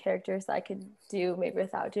to do characters that I could do maybe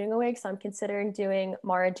without doing a wig. So I'm considering doing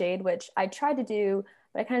Mara Jade, which I tried to do,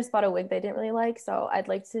 but I kind of just bought a wig that I didn't really like. So I'd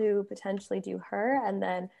like to potentially do her, and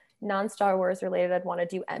then non-Star Wars related, I'd want to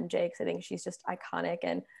do MJ because I think she's just iconic.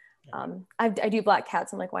 And I do Black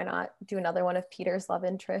Cats. I'm like, why not do another one of Peter's love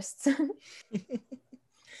interests? And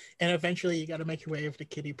eventually, you got to make your way over to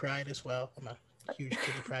Kitty Pride as well. I'm a huge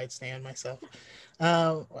Kitty Pride stan myself.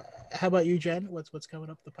 How about you, Jen? What's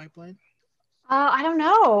coming up the pipeline? I don't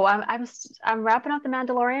know. I'm wrapping up The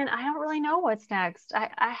Mandalorian. I don't really know what's next.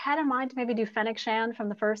 I had in mind to maybe do Fennec Shan from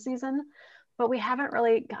the first season, but we haven't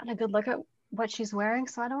really gotten a good look at what she's wearing.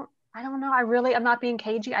 So I don't know. I'm not being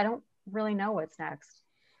cagey. I don't really know what's next.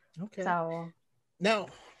 Okay. So now,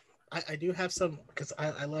 I do have some because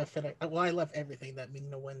I love Fennec. Well, I love everything that Ming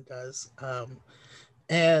Na Wen does.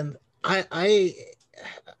 And I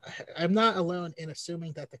I'm not alone in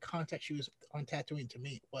assuming that the contact she was on Tatooine to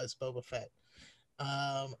meet was Boba Fett.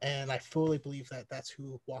 And I fully believe that that's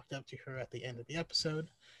who walked up to her at the end of the episode,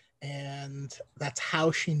 and that's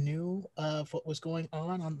how she knew of what was going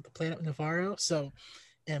on the planet Navarro. So,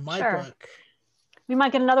 in my sure, book, we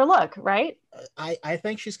might get another look, right? I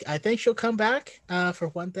think she'll come back for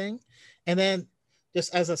one thing, and then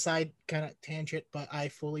just as a side kind of tangent, but I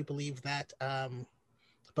fully believe that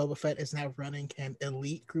Boba Fett is now running an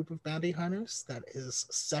elite group of bounty hunters that is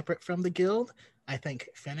separate from the guild. I think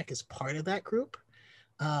Fennec is part of that group.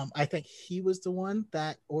 I think he was the one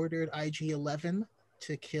that ordered IG-11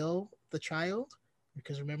 to kill the child,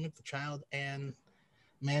 because remember, the child and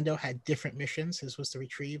Mando had different missions. His was to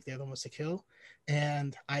retrieve, the other one was to kill.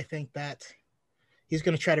 And I think that he's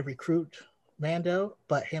going to try to recruit Mando,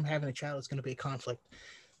 but him having a child is going to be a conflict.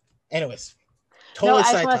 Anyways, totally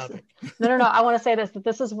side topic. No. I want to say that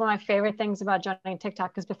this is one of my favorite things about joining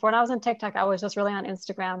TikTok, because before when I was on TikTok, I was just really on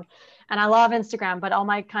Instagram, and I love Instagram, but all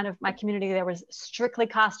my community there was strictly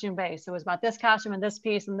costume based. It was about this costume and this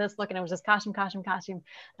piece and this look, and it was just costume. And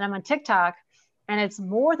I'm on TikTok, and it's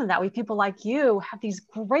more than that. We people like you have these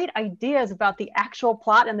great ideas about the actual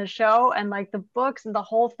plot in the show and like the books and the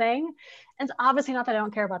whole thing. And it's obviously not that I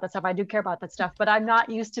don't care about that stuff. I do care about that stuff, but I'm not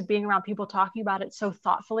used to being around people talking about it so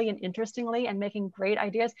thoughtfully and interestingly and making great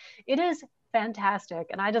ideas. It is fantastic.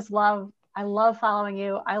 And I love following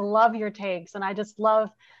you. I love your takes. And I just love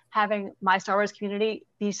having my Star Wars community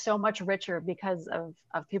be so much richer because of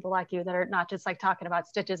people like you that are not just like talking about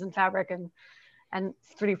stitches and fabric and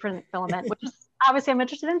 3D print filament, which is obviously I'm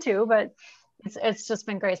interested in too, but it's just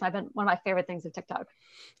been great. It's been one of my favorite things of TikTok.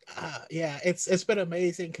 Yeah, it's been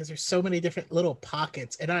amazing because there's so many different little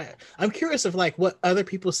pockets, and I'm curious of like what other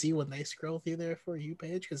people see when they scroll through their For You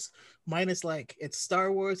page, because mine is like it's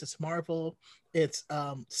Star Wars, it's Marvel, it's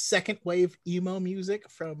second wave emo music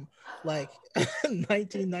from like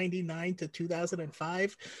 1999 to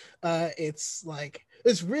 2005. It's like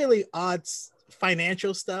it's really odd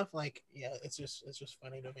financial stuff. Like yeah, it's just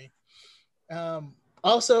funny to me.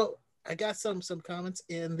 Also, I got some comments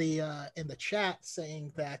in the chat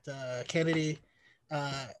saying that Kennedy,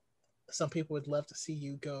 some people would love to see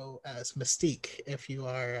you go as Mystique if you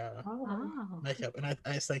are makeup, and I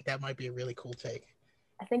just think that might be a really cool take.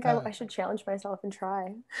 I think I should challenge myself and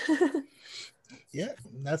try. Yeah,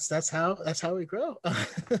 that's how we grow.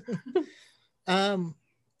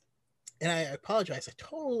 And I apologize. I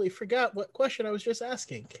totally forgot what question I was just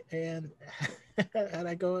asking, and and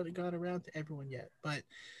I gone around to everyone yet. But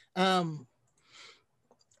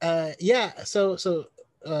yeah. So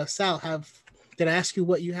Sal, did I ask you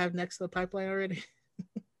what you have next in the pipeline already?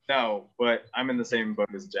 No, but I'm in the same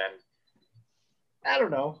boat as Jen. I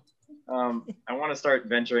don't know. I want to start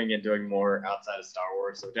venturing and doing more outside of Star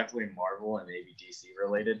Wars, so definitely Marvel and maybe DC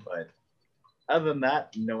related. But other than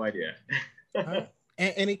that, no idea.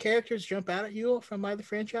 Any characters jump out at you from either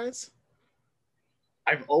franchise?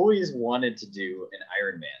 I've always wanted to do an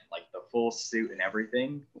Iron Man, like the full suit and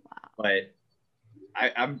everything. Wow. But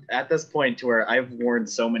I'm at this point to where I've worn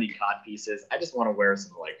so many cod pieces. I just want to wear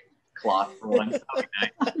some like cloth for once.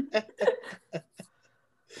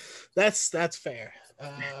 Nice. That's fair.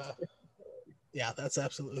 Yeah, that's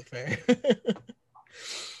absolutely fair.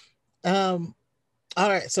 All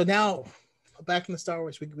right, so now back in the Star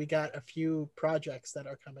Wars, we got a few projects that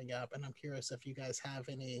are coming up, and I'm curious if you guys have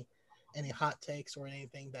any hot takes or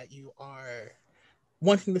anything that you are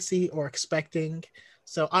wanting to see or expecting.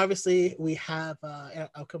 So obviously we have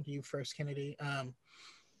I'll come to you first, Kennedy.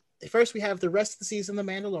 First we have the rest of the season, The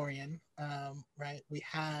Mandalorian. Right, we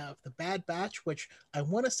have The Bad Batch, which I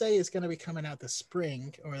want to say is going to be coming out this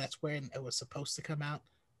spring, or that's when it was supposed to come out.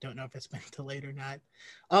 Don't know if it's been delayed or not.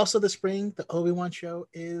 Also the spring, the Obi-Wan show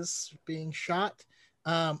is being shot.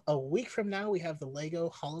 A week from now we have the Lego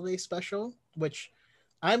holiday special, which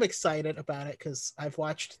I'm excited about it because I've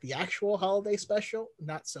watched the actual holiday special,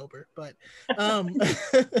 not sober, but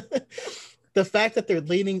the fact that they're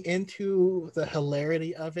leaning into the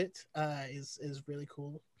hilarity of it is really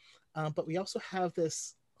cool. But we also have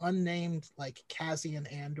this unnamed like Cassian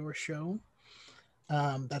Andor show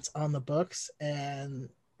that's on the books, and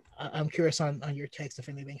I'm curious on your takes if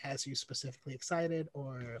anything has you specifically excited,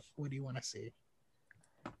 or what do you want to see?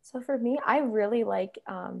 So for me, I really like,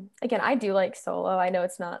 again, I do like Solo. I know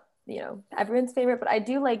it's not, everyone's favorite, but I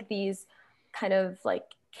do like these kind of like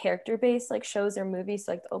character-based like shows or movies,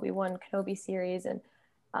 so like the Obi-Wan Kenobi series and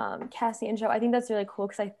Cassian show. I think that's really cool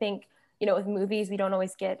because I think, with movies, we don't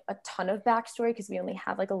always get a ton of backstory because we only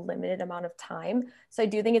have like a limited amount of time. So I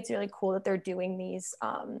do think it's really cool that they're doing these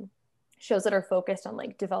shows that are focused on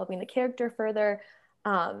like developing the character further.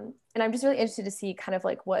 And I'm just really interested to see kind of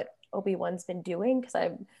like what Obi-Wan's been doing, because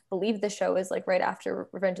I believe the show is like right after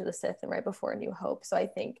Revenge of the Sith and right before A New Hope. So I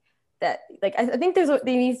think that like I think there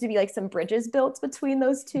needs to be like some bridges built between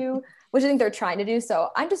those two, which I think they're trying to do. So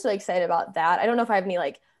I'm just really excited about that. I don't know if I have any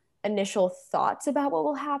like initial thoughts about what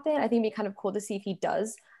will happen. I think it'd be kind of cool to see if he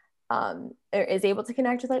does or is able to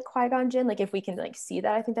connect with like Qui-Gon Jinn. Like if we can like see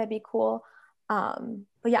that, I think that'd be cool.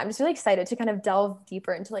 But yeah, I'm just really excited to kind of delve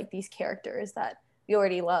deeper into like these characters that we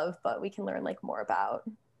already love, but we can learn like more about.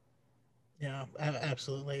 Yeah,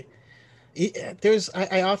 absolutely.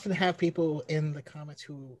 I often have people in the comments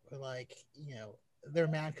who are like, they're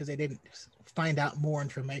mad because they didn't find out more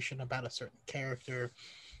information about a certain character.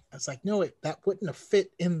 It's like, no, that wouldn't have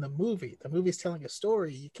fit in the movie. The movie's telling a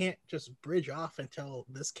story. You can't just bridge off and tell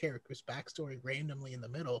this character's backstory randomly in the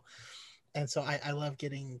middle. And so I love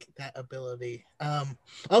getting that ability.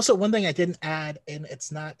 Also, one thing I didn't add, and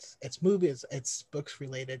it's movies, it's books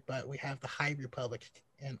related, but we have the High Republic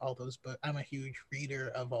and all those books. I'm a huge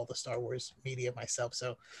reader of all the Star Wars media myself,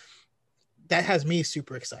 so that has me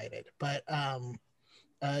super excited. But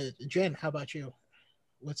Jen, how about you?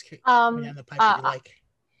 What's coming down the pipe that you like?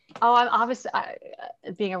 Oh, I'm obviously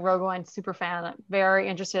being a Rogue One super fan. I'm very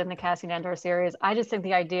interested in the Cassian Andor series. I just think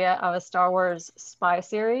the idea of a Star Wars spy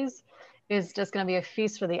series is just going to be a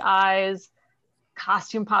feast for the eyes,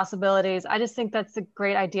 costume possibilities. I just think that's a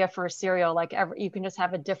great idea for a serial. Like you can just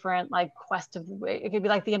have a different like quest of, it could be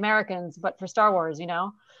like The Americans, but for Star Wars,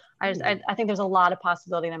 I think there's a lot of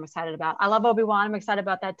possibility that I'm excited about. I love Obi-Wan. I'm excited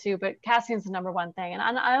about that too, but Cassian's the number one thing. And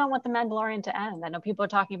I don't want The Mandalorian to end. I know people are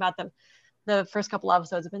talking about the first couple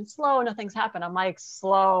episodes have been slow, nothing's happened. I'm like,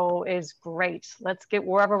 slow is great. Let's get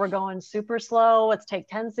wherever we're going super slow. Let's take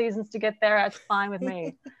 10 seasons to get there. That's fine with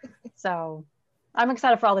me. So I'm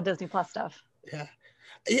excited for all the Disney Plus stuff. Yeah.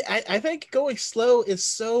 I think going slow is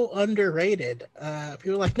so underrated.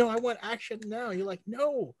 People are like, no, I want action now. You're like,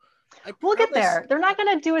 no. We'll get there. They're not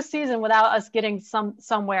going to do a season without us getting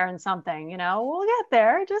somewhere and something, we'll get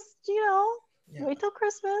there. Just, yeah. Wait till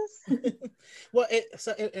Christmas. Well,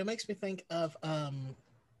 it makes me think of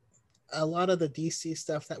a lot of the DC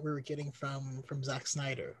stuff that we were getting from Zack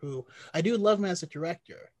Snyder, who I do love him as a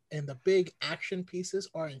director, and the big action pieces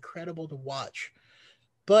are incredible to watch.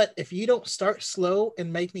 But if you don't start slow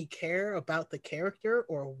and make me care about the character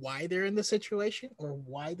or why they're in the situation or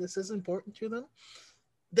why this is important to them,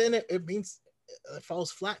 then it means it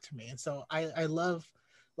falls flat to me. And so I love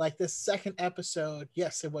like this second episode.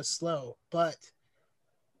 Yes, it was slow, but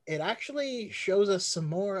it actually shows us some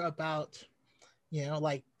more about,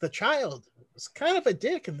 like the child was kind of a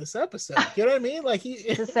dick in this episode. You know what I mean? Like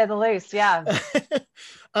to say the least, yeah.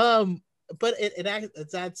 But it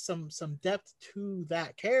adds some depth to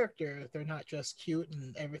that character. They're not just cute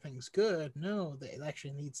and everything's good. No, they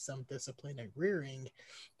actually need some discipline and rearing.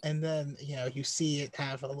 And then, you see it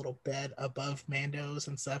have a little bed above Mando's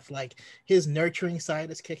and stuff. Like his nurturing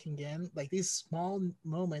side is kicking in. Like these small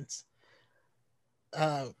moments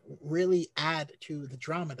really add to the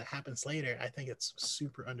drama that happens later. I think it's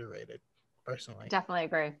super underrated, personally. Definitely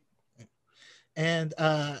agree. And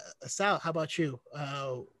Sal, how about you?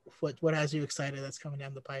 What has you excited that's coming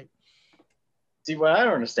down the pipe? See, what I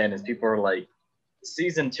don't understand is people are like,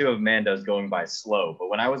 season 2 of Mando's going by slow, but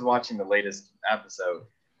when I was watching the latest episode,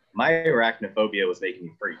 My arachnophobia was making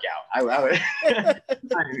me freak out. I would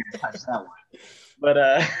not even touch that one. But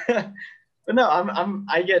but no,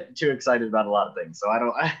 I get too excited about a lot of things, so I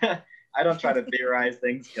don't I don't try to theorize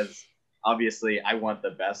things because obviously I want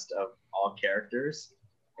the best of all characters,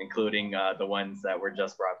 including the ones that were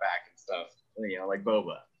just brought back and stuff. You know, like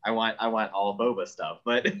Boba. I want all Boba stuff,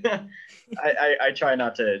 but I try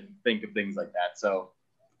not to think of things like that. So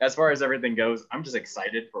as far as everything goes, I'm just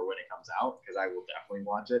excited for when it comes out because I will definitely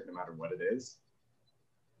watch it no matter what it is.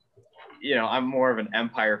 You know, I'm more of an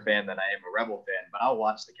Empire fan than I am a Rebel fan, but I'll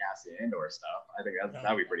watch the Cassian Andor stuff. I think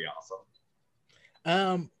that'd be pretty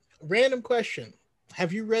awesome. Random question: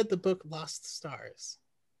 have you read the book Lost Stars?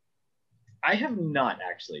 I have not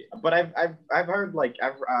actually, but I've heard like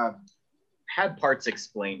I've had parts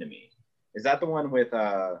explained to me. Is that the one with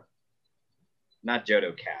not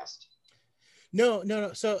Jodo Cast? No.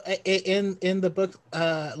 So in the book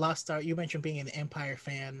Lost Star, you mentioned being an Empire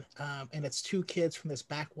fan, and it's two kids from this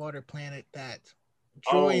backwater planet that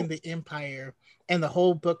join the Empire, and the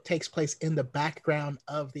whole book takes place in the background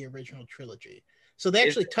of the original trilogy. So they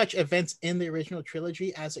actually touch events in the original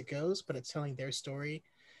trilogy as it goes, but it's telling their story.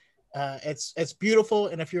 It's beautiful,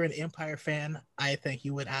 and if you're an Empire fan, I think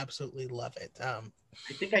you would absolutely love it.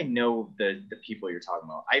 I think I know the people you're talking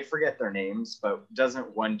about. I forget their names, but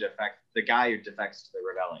doesn't one defect? The guy who defects to the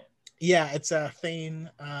rebellion. Yeah, it's Thane,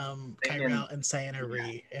 Tyrell, and Sayana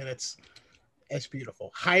Ree, and it's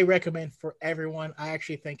beautiful. High recommend for everyone. I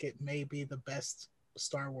actually think it may be the best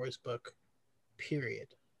Star Wars book, period.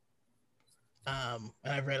 And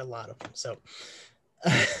I've read a lot of them, so.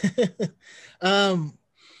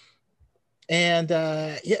 And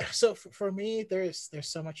yeah, so for me, there's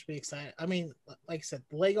so much to be excited. I mean, like I said,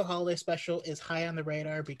 the Lego Holiday Special is high on the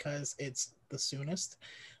radar because it's the soonest.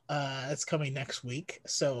 It's coming next week,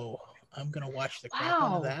 so I'm gonna watch the crap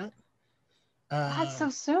out of that. That's so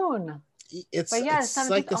soon. It's like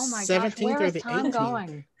the 17th or the 18th.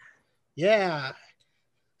 Going? Yeah.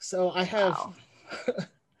 So I have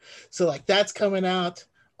so like that's coming out.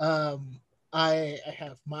 I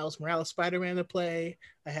have Miles Morales Spider-Man to play.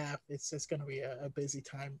 It's going to be a busy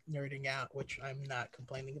time nerding out, which I'm not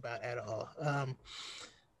complaining about at all.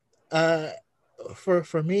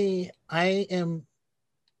 For me, I'm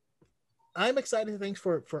excited things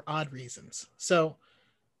for odd reasons. So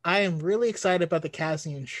I am really excited about the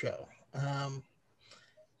Cassian show.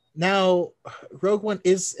 Now, Rogue One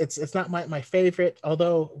it's not my favorite,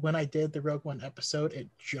 although when I did the Rogue One episode, it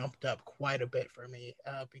jumped up quite a bit for me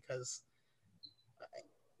because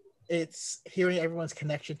it's hearing everyone's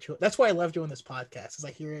connection to it. That's why I love doing this podcast, is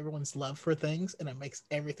I hear everyone's love for things and it makes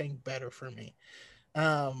everything better for me.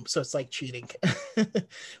 So it's like cheating.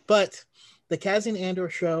 But the Cassian Andor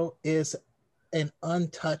show is an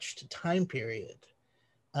untouched time period.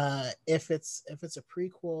 If it's a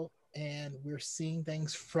prequel and we're seeing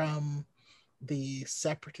things from the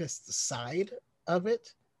separatist side of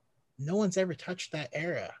it, no one's ever touched that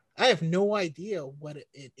era. I have no idea what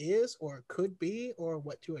it is or could be or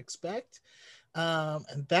what to expect.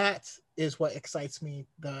 And that is what excites me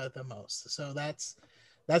the most. So that's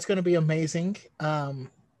going to be amazing.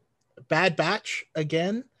 Bad Batch,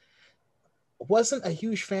 again, wasn't a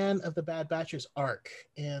huge fan of the Bad Batch's arc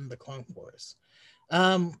in the Clone Wars.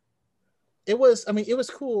 It was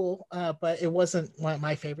cool, but it wasn't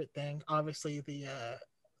my favorite thing. Obviously, the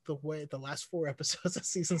way the last 4 episodes of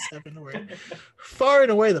season 7 were far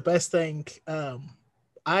and away the best thing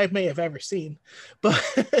I may have ever seen, but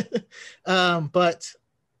but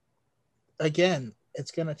again,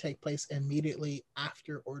 it's going to take place immediately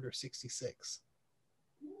after Order 66.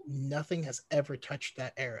 Nothing has ever touched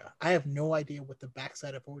that era. I have no idea what the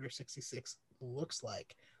backside of Order 66 looks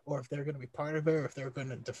like, or if they're going to be part of it, or if they're going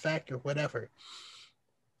to defect or whatever.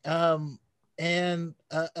 And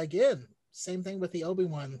again, same thing with the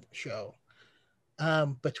Obi-Wan show.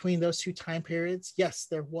 Between those two time periods, yes,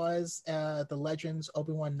 there was the Legends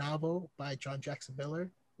Obi-Wan novel by John Jackson Miller,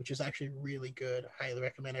 which is actually really good. I highly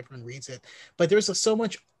recommend everyone reads it. But there's so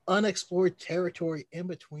much unexplored territory in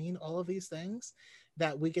between all of these things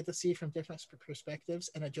that we get to see from different perspectives,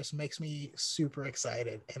 and it just makes me super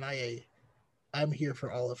excited. And I'm here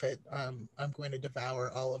for all of it. I'm going to devour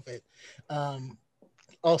all of it.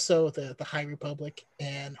 Also, the High Republic,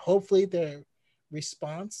 and hopefully their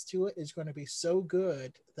response to it is going to be so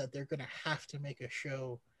good that they're going to have to make a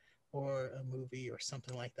show or a movie or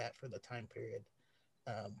something like that for the time period.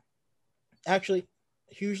 Actually,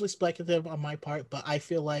 hugely speculative on my part, but I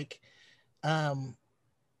feel like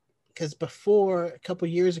because before, a couple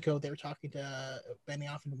years ago, they were talking to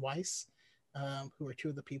Benioff and Weiss, who are two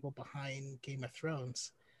of the people behind Game of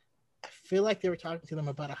Thrones. I feel like they were talking to them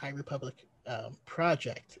about a High Republic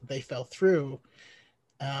project they fell through.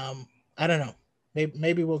 I don't know.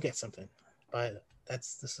 Maybe we'll get something, but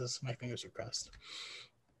this is my fingers are crossed.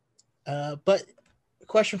 But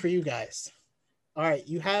question for you guys. All right,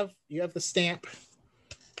 you have the stamp.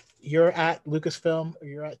 You're at Lucasfilm or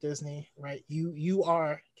you're at Disney, right? You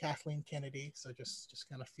are Kathleen Kennedy, so just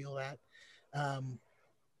kind of feel that. Um,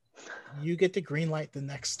 you get to greenlight the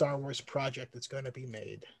next Star Wars project that's going to be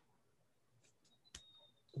made.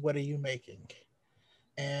 What are you making?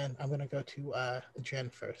 And I'm going to go to Jen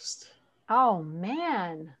first. Oh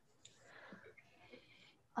man.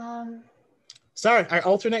 Sorry, I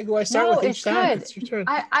alternate who I start No, with it's each time. good. It's your turn.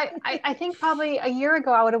 I think probably a year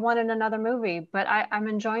ago I would have wanted another movie, but I'm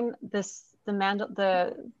enjoying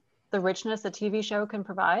the richness the TV show can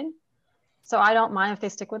provide. So I don't mind if they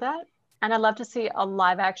stick with that. And I'd love to see a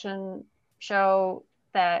live action show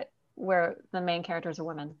where the main characters are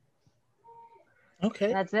women. Okay.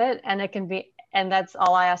 And that's it. And that's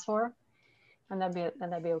all I ask for. And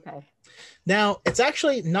that'd be okay. Now, it's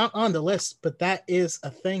actually not on the list, but that is a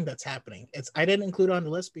thing that's happening. I didn't include it on the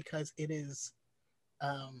list because it is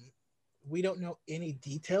we don't know any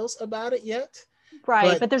details about it yet.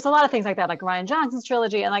 Right, but there's a lot of things like that, like Rian Johnson's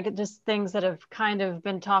trilogy, and like just things that have kind of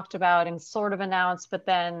been talked about and sort of announced, but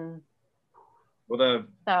then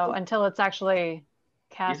until it's actually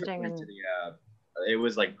casting and it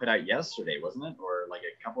was like put out yesterday, wasn't it, or like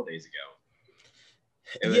a couple days ago?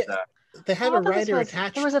 It was. They have a writer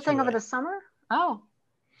attached. There was a thing over the summer. Oh.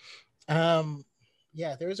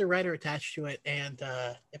 Yeah, there is a writer attached to it, and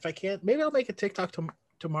if I can't, maybe I'll make a TikTok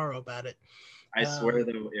tomorrow about it. I swear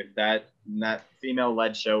though, if that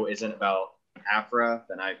female-led show isn't about Afra,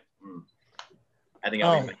 then I think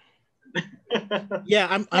I'll be. Yeah,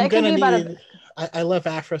 I'm gonna need. I love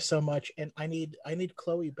Afra so much, and I need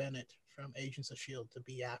Chloe Bennett from Agents of S.H.I.E.L.D. to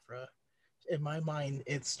be Afra. In my mind,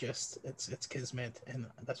 it's kismet, and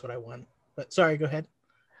that's what I want. But sorry, go ahead.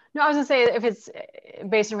 No, I was gonna say if it's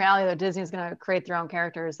based in reality, that Disney's gonna create their own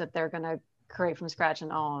characters that they're gonna create from scratch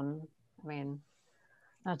and own. I mean,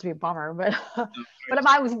 not to be a bummer, but but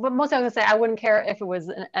mostly I was gonna say I wouldn't care if it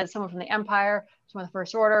was as someone from the Empire, someone from the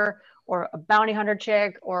First Order, or a bounty hunter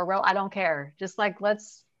chick, or I don't care. Just like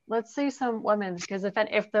let's see some women, because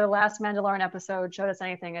if the last Mandalorian episode showed us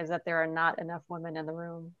anything, is that there are not enough women in the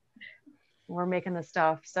room. We're making this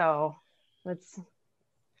stuff, so let's.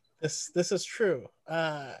 This is true.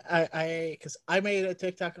 Because I made a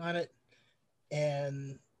TikTok on it,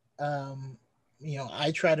 and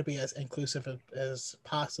I try to be as inclusive as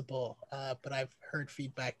possible. But I've heard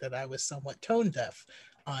feedback that I was somewhat tone deaf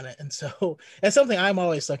on it, and so it's something I'm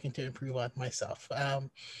always looking to improve on myself.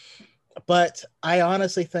 But I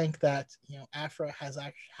honestly think that Afra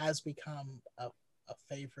has become a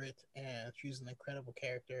favorite, and she's an incredible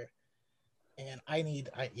character. And I need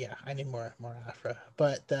more Afra.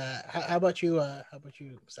 But how about you? How about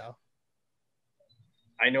you, Sal?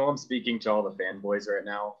 I know I'm speaking to all the fanboys right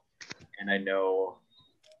now, and I know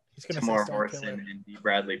Tamora Morrison and D.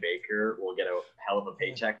 Bradley Baker will get a hell of a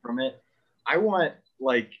paycheck from it. I want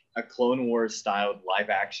like a Clone Wars styled live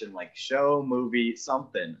action like show, movie,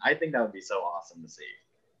 something. I think that would be so awesome to see.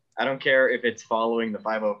 I don't care if it's following the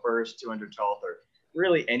 501st, 212th, or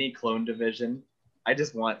really any clone division. I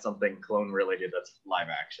just want something clone related that's live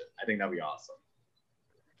action. I think that'd be awesome.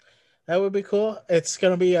 That would be cool. It's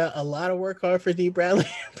going to be a lot of work hard for D. Bradley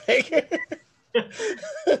Baker.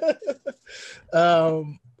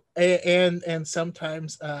 And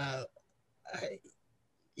sometimes,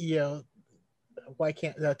 why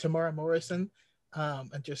can't Tamora Morrison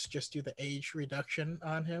and just do the age reduction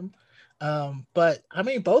on him? But I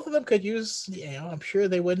mean, both of them could use. I'm sure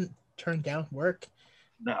they wouldn't turn down work.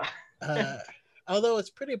 No. Although it's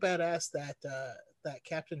pretty badass that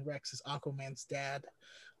Captain Rex is Aquaman's dad.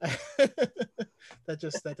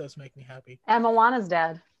 that does make me happy. And Moana's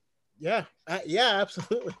dad. Yeah,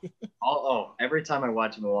 absolutely. Every time I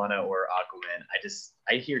watch Moana or Aquaman,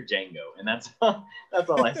 I hear Django, and that's all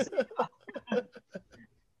I see.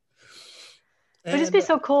 It would just be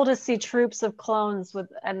so cool to see troops of clones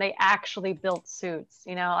and they actually built suits.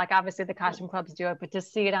 Like obviously the costume clubs do it, but to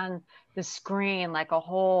see it on the screen, like a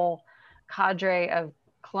whole cadre of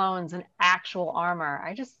clones in actual armor,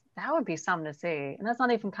 that would be something to see. And that's not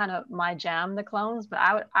even kind of my jam, the clones, but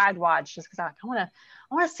I'd watch just because I want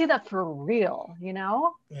to see that for real,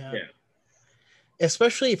 Yeah.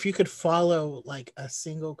 Especially if you could follow like a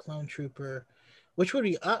single clone trooper, which would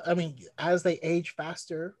be as they age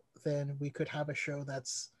faster, then we could have a show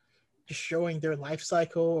that's just showing their life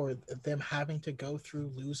cycle or them having to go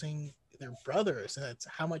through losing their brothers, and it's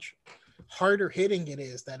how much harder hitting it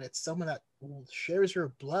is that it's someone that shares your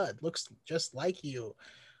blood, looks just like you.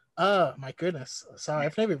 Oh my goodness! Sorry,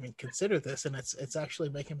 I've never even considered this, and it's actually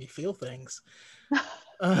making me feel things.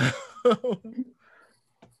 Uh,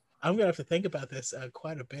 I'm gonna have to think about this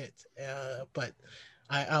quite a bit, but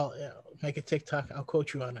I'll make a TikTok. I'll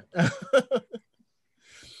quote you on it.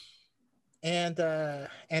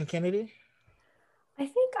 And Kennedy. I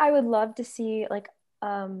think I would love to see like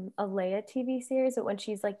a Leia TV series, but when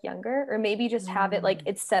she's like younger, or maybe just have it like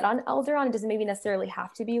it's set on Elderon. It doesn't maybe necessarily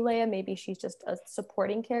have to be Leia. Maybe she's just a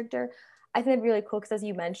supporting character. I think that'd be really cool because, as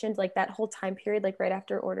you mentioned, like that whole time period, like right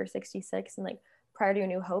after Order 66 and like prior to A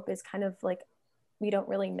New Hope, is kind of like we don't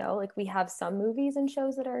really know. Like we have some movies and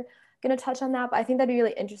shows that are going to touch on that, but I think that'd be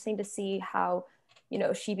really interesting to see how, you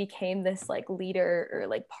know, she became this like leader or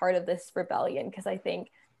like part of this rebellion, because I think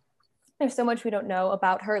there's so much we don't know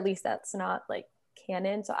about her. At least that's not like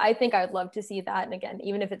canon. So I think I'd love to see that. And again,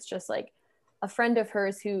 even if it's just like a friend of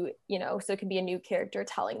hers who, you know, so it could be a new character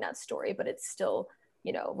telling that story, but it's still,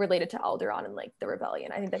 you know, related to Alderaan and like the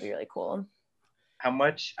rebellion. I think that'd be really cool. How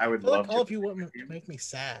much I I would feel like love all to of you want to make me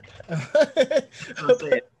sad.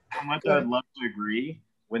 say how much I would love to agree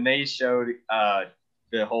when they showed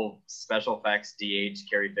the whole special effects DH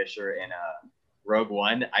Carrie Fisher in Rogue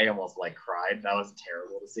One. I almost like cried. That was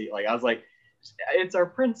terrible to see. Like I was like, it's our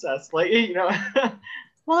princess. Like you know.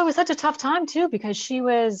 Well, it was such a tough time too because she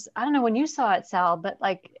was, I don't know when you saw it, Sal, but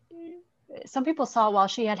like some people saw while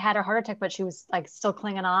she had had her heart attack, but she was like still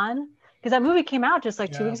clinging on because that movie came out just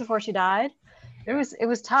like 2 weeks before she died. It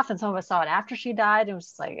was tough, and some of us saw it after she died. It was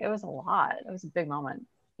just like it was a lot. It was a big moment.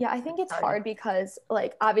 Yeah, I think it's hard because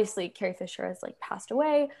like obviously Carrie Fisher has like passed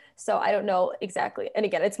away. So I don't know exactly. And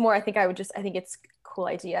again, it's more, I think it's a cool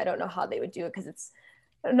idea. I don't know how they would do it because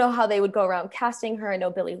I don't know how they would go around casting her. I know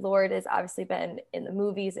Billie Lourd has obviously been in the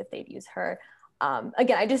movies if they'd use her.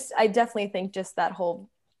 Again, I definitely think just that whole,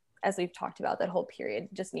 as we've talked about, that whole period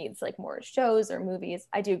just needs like more shows or movies.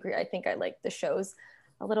 I do agree. I think I like the shows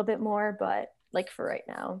a little bit more, but like for right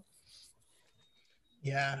now.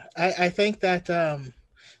 Yeah, I think that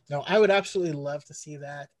no, I would absolutely love to see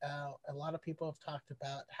that. A lot of people have talked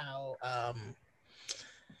about how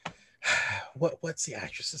what's the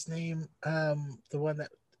actress's name? The one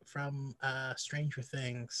that from Stranger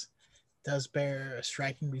Things does bear a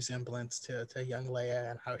striking resemblance to young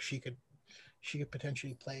Leia, and how she could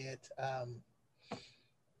potentially play it.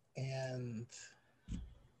 And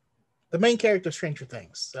the main character of Stranger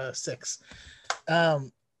Things, Six.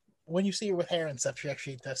 Um, when you see her with hair and stuff, she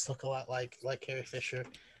actually does look a lot like Carrie Fisher.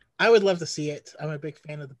 I would love to see it. I'm a big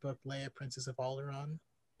fan of the book Leia, Princess of Alderaan,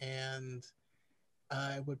 and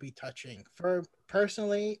it would be touching. For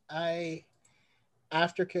personally, I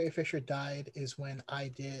after Carrie Fisher died is when I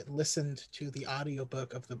did listened to the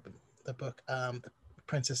audiobook of the book the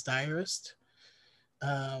Princess Diarist.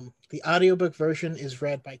 The audiobook version is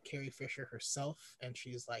read by Carrie Fisher herself, and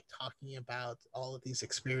she's like talking about all of these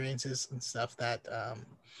experiences and stuff that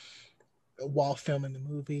while filming the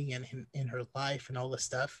movie and in her life and all this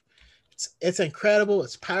stuff. It's incredible.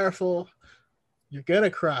 It's powerful. You're gonna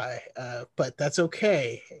cry, but that's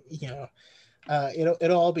okay. You know,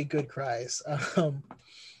 it'll all be good cries.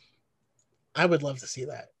 I would love to see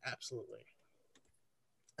that, absolutely.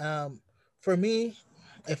 For me,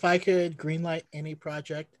 if I could greenlight any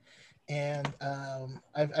project, and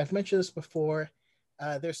I've mentioned this before,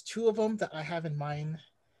 there's two of them that I have in mind.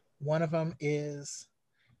 One of them is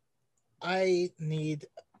I need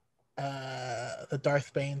the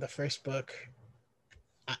Darth Bane, the first book.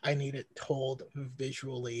 I need it told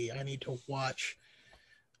visually. I need to watch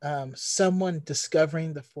someone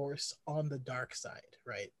discovering the Force on the dark side.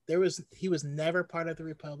 Right? He was never part of the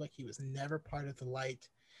Republic. He was never part of the Light.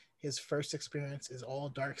 His first experience is all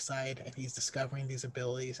dark side, and he's discovering these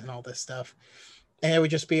abilities and all this stuff. And it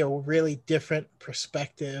would just be a really different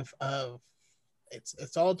perspective of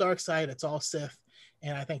it's all dark side, it's all Sith,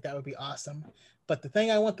 and I think that would be awesome. But the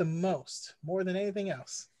thing I want the most, more than anything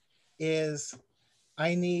else, is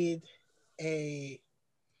I need a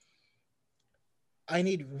I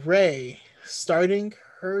need Rey starting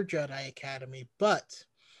her Jedi Academy, but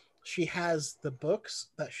she has the books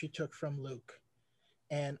that she took from Luke.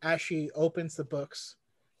 And as she opens the books,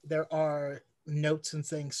 there are notes and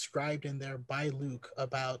things scribed in there by Luke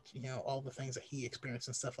about, all the things that he experienced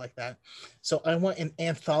and stuff like that. So I want an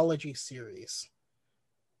anthology series.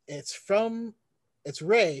 It's from it's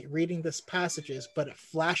Rey reading this passages, but it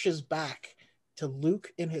flashes back to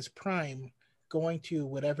Luke in his prime going to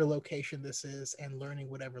whatever location this is and learning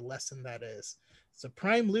whatever lesson that is. It's a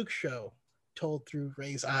prime Luke show told through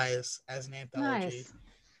Rey's eyes as an anthology. Nice.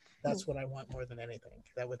 That's what I want more than anything.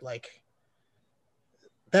 That would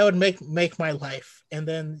make my life. And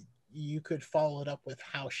then you could follow it up with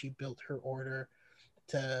how she built her order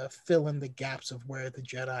to fill in the gaps of where the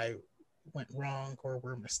Jedi went wrong or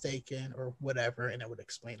were mistaken or whatever, and it would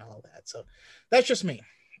explain all that. So that's just me.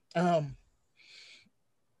 But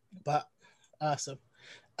awesome.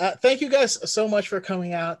 Thank you guys so much for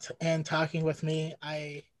coming out and talking with me.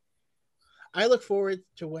 I look forward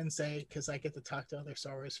to Wednesday because I get to talk to other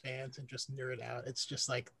Star Wars fans and just nerd out. It's just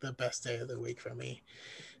like the best day of the week for me.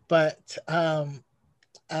 But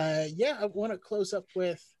yeah, I want to close up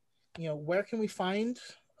with, where can we find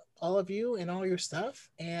all of you and all your stuff?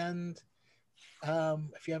 And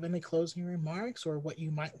if you have any closing remarks or what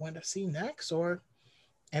you might want to see next or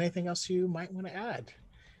anything else you might want to add.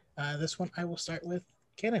 This one I will start with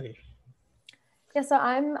Kennedy. Yeah, so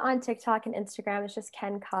I'm on TikTok and Instagram. It's just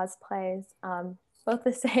Kencosplays, both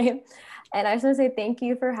the same. And I just want to say thank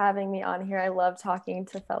you for having me on here. I love talking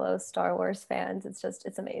to fellow Star Wars fans.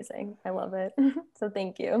 It's amazing. I love it. So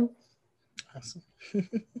thank you. Awesome.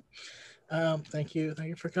 Thank you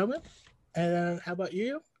for coming. And how about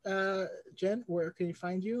you, Jen? Where can you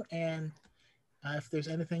find you? And if there's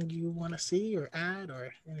anything you want to see or add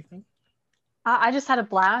or anything. I just had a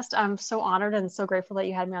blast. I'm so honored and so grateful that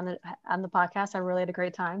you had me on the podcast. I really had a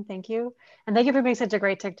great time. Thank you. And thank you for being such a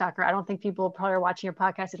great TikToker. I don't think people probably are watching your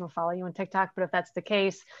podcast and will follow you on TikTok, but if that's the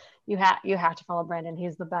case, you have to follow Brandon.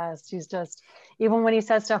 He's the best. He's just, even when he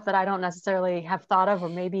says stuff that I don't necessarily have thought of or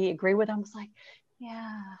maybe agree with, I'm just like,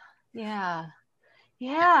 yeah. I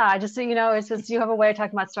just, it's just, you have a way of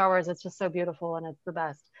talking about Star Wars. It's just so beautiful and it's the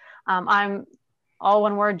best. I'm all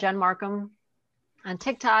one word, JenMarkham. On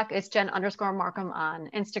TikTok, it's Jen_Markham on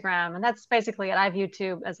Instagram. And that's basically it. I have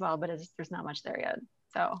YouTube as well, but there's not much there yet.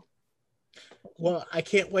 So. Well, I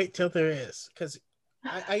can't wait till there is, because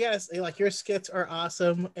I guess like your skits are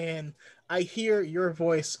awesome. And I hear your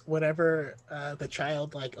voice whenever the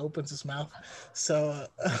child like opens his mouth. So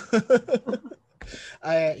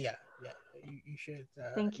yeah, you should.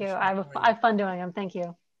 Thank you. I have fun doing them. Thank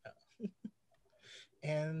you.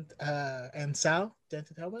 And Sal,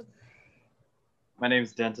 Dented Helmet. My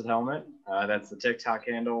name's Dented Helmet. That's the TikTok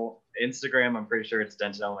handle. Instagram, I'm pretty sure it's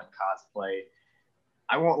Dented Helmet Cosplay.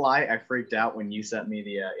 I won't lie, I freaked out when you sent me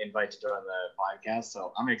the invite to join the podcast,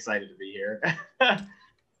 so I'm excited to be here.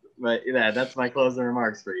 But yeah, that's my closing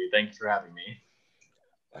remarks for you. Thanks for having me.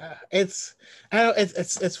 It's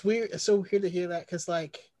weird. It's so weird to hear that because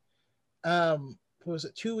like, what was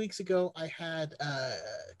it? 2 weeks ago, I had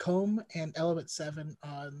Comb and Element 7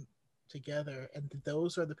 on together, and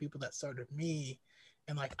those are the people that started me.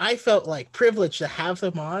 And like I felt like privileged to have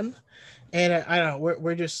them on, and I don't know,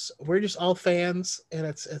 we're just all fans, and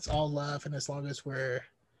it's all love, and as long as we're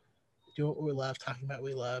doing what we love, talking about what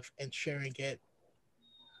we love, and sharing it,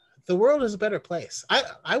 the world is a better place.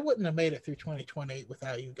 I wouldn't have made it through 2020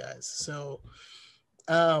 without you guys. So,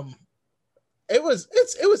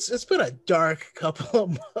 it's been a dark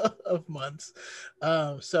couple of months.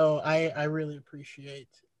 So I really appreciate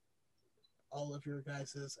all of your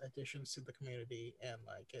guys' additions to the community, and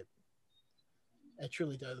like it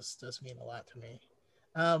truly does mean a lot to me.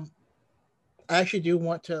 I actually do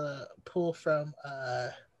want to pull from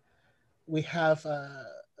we have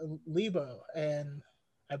Lebo, and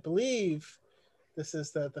I believe this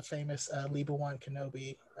is the famous Lebo One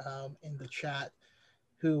Kenobi in the chat,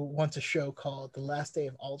 who wants a show called The Last Day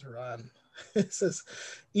of Alderaan. It says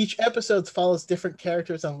each episode follows different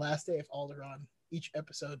characters on Last Day of Alderaan. Each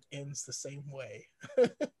episode ends the same way.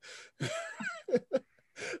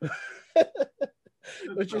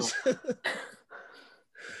 Which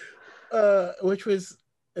was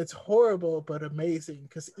it's horrible but amazing,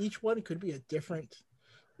 because each one could be a different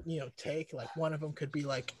take. Like one of them could be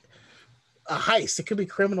like a heist. It could be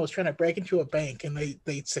criminals trying to break into a bank, and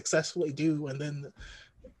they successfully do, and then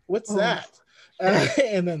what's that?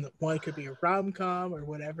 And then one could be a rom-com or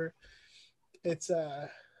whatever. It's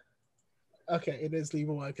okay, it is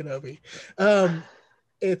Lebo One Kenobi.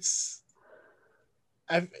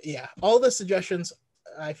 All the suggestions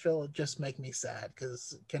I feel just make me sad,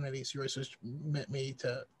 because Kennedy's yours was meant me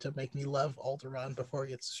to make me love Alderaan before it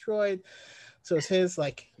gets destroyed. So it's his,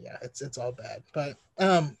 like, yeah, it's all bad. But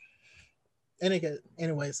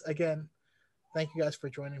anyways, again, thank you guys for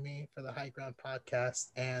joining me for the High Ground podcast,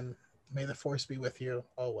 and may the force be with you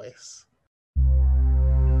always.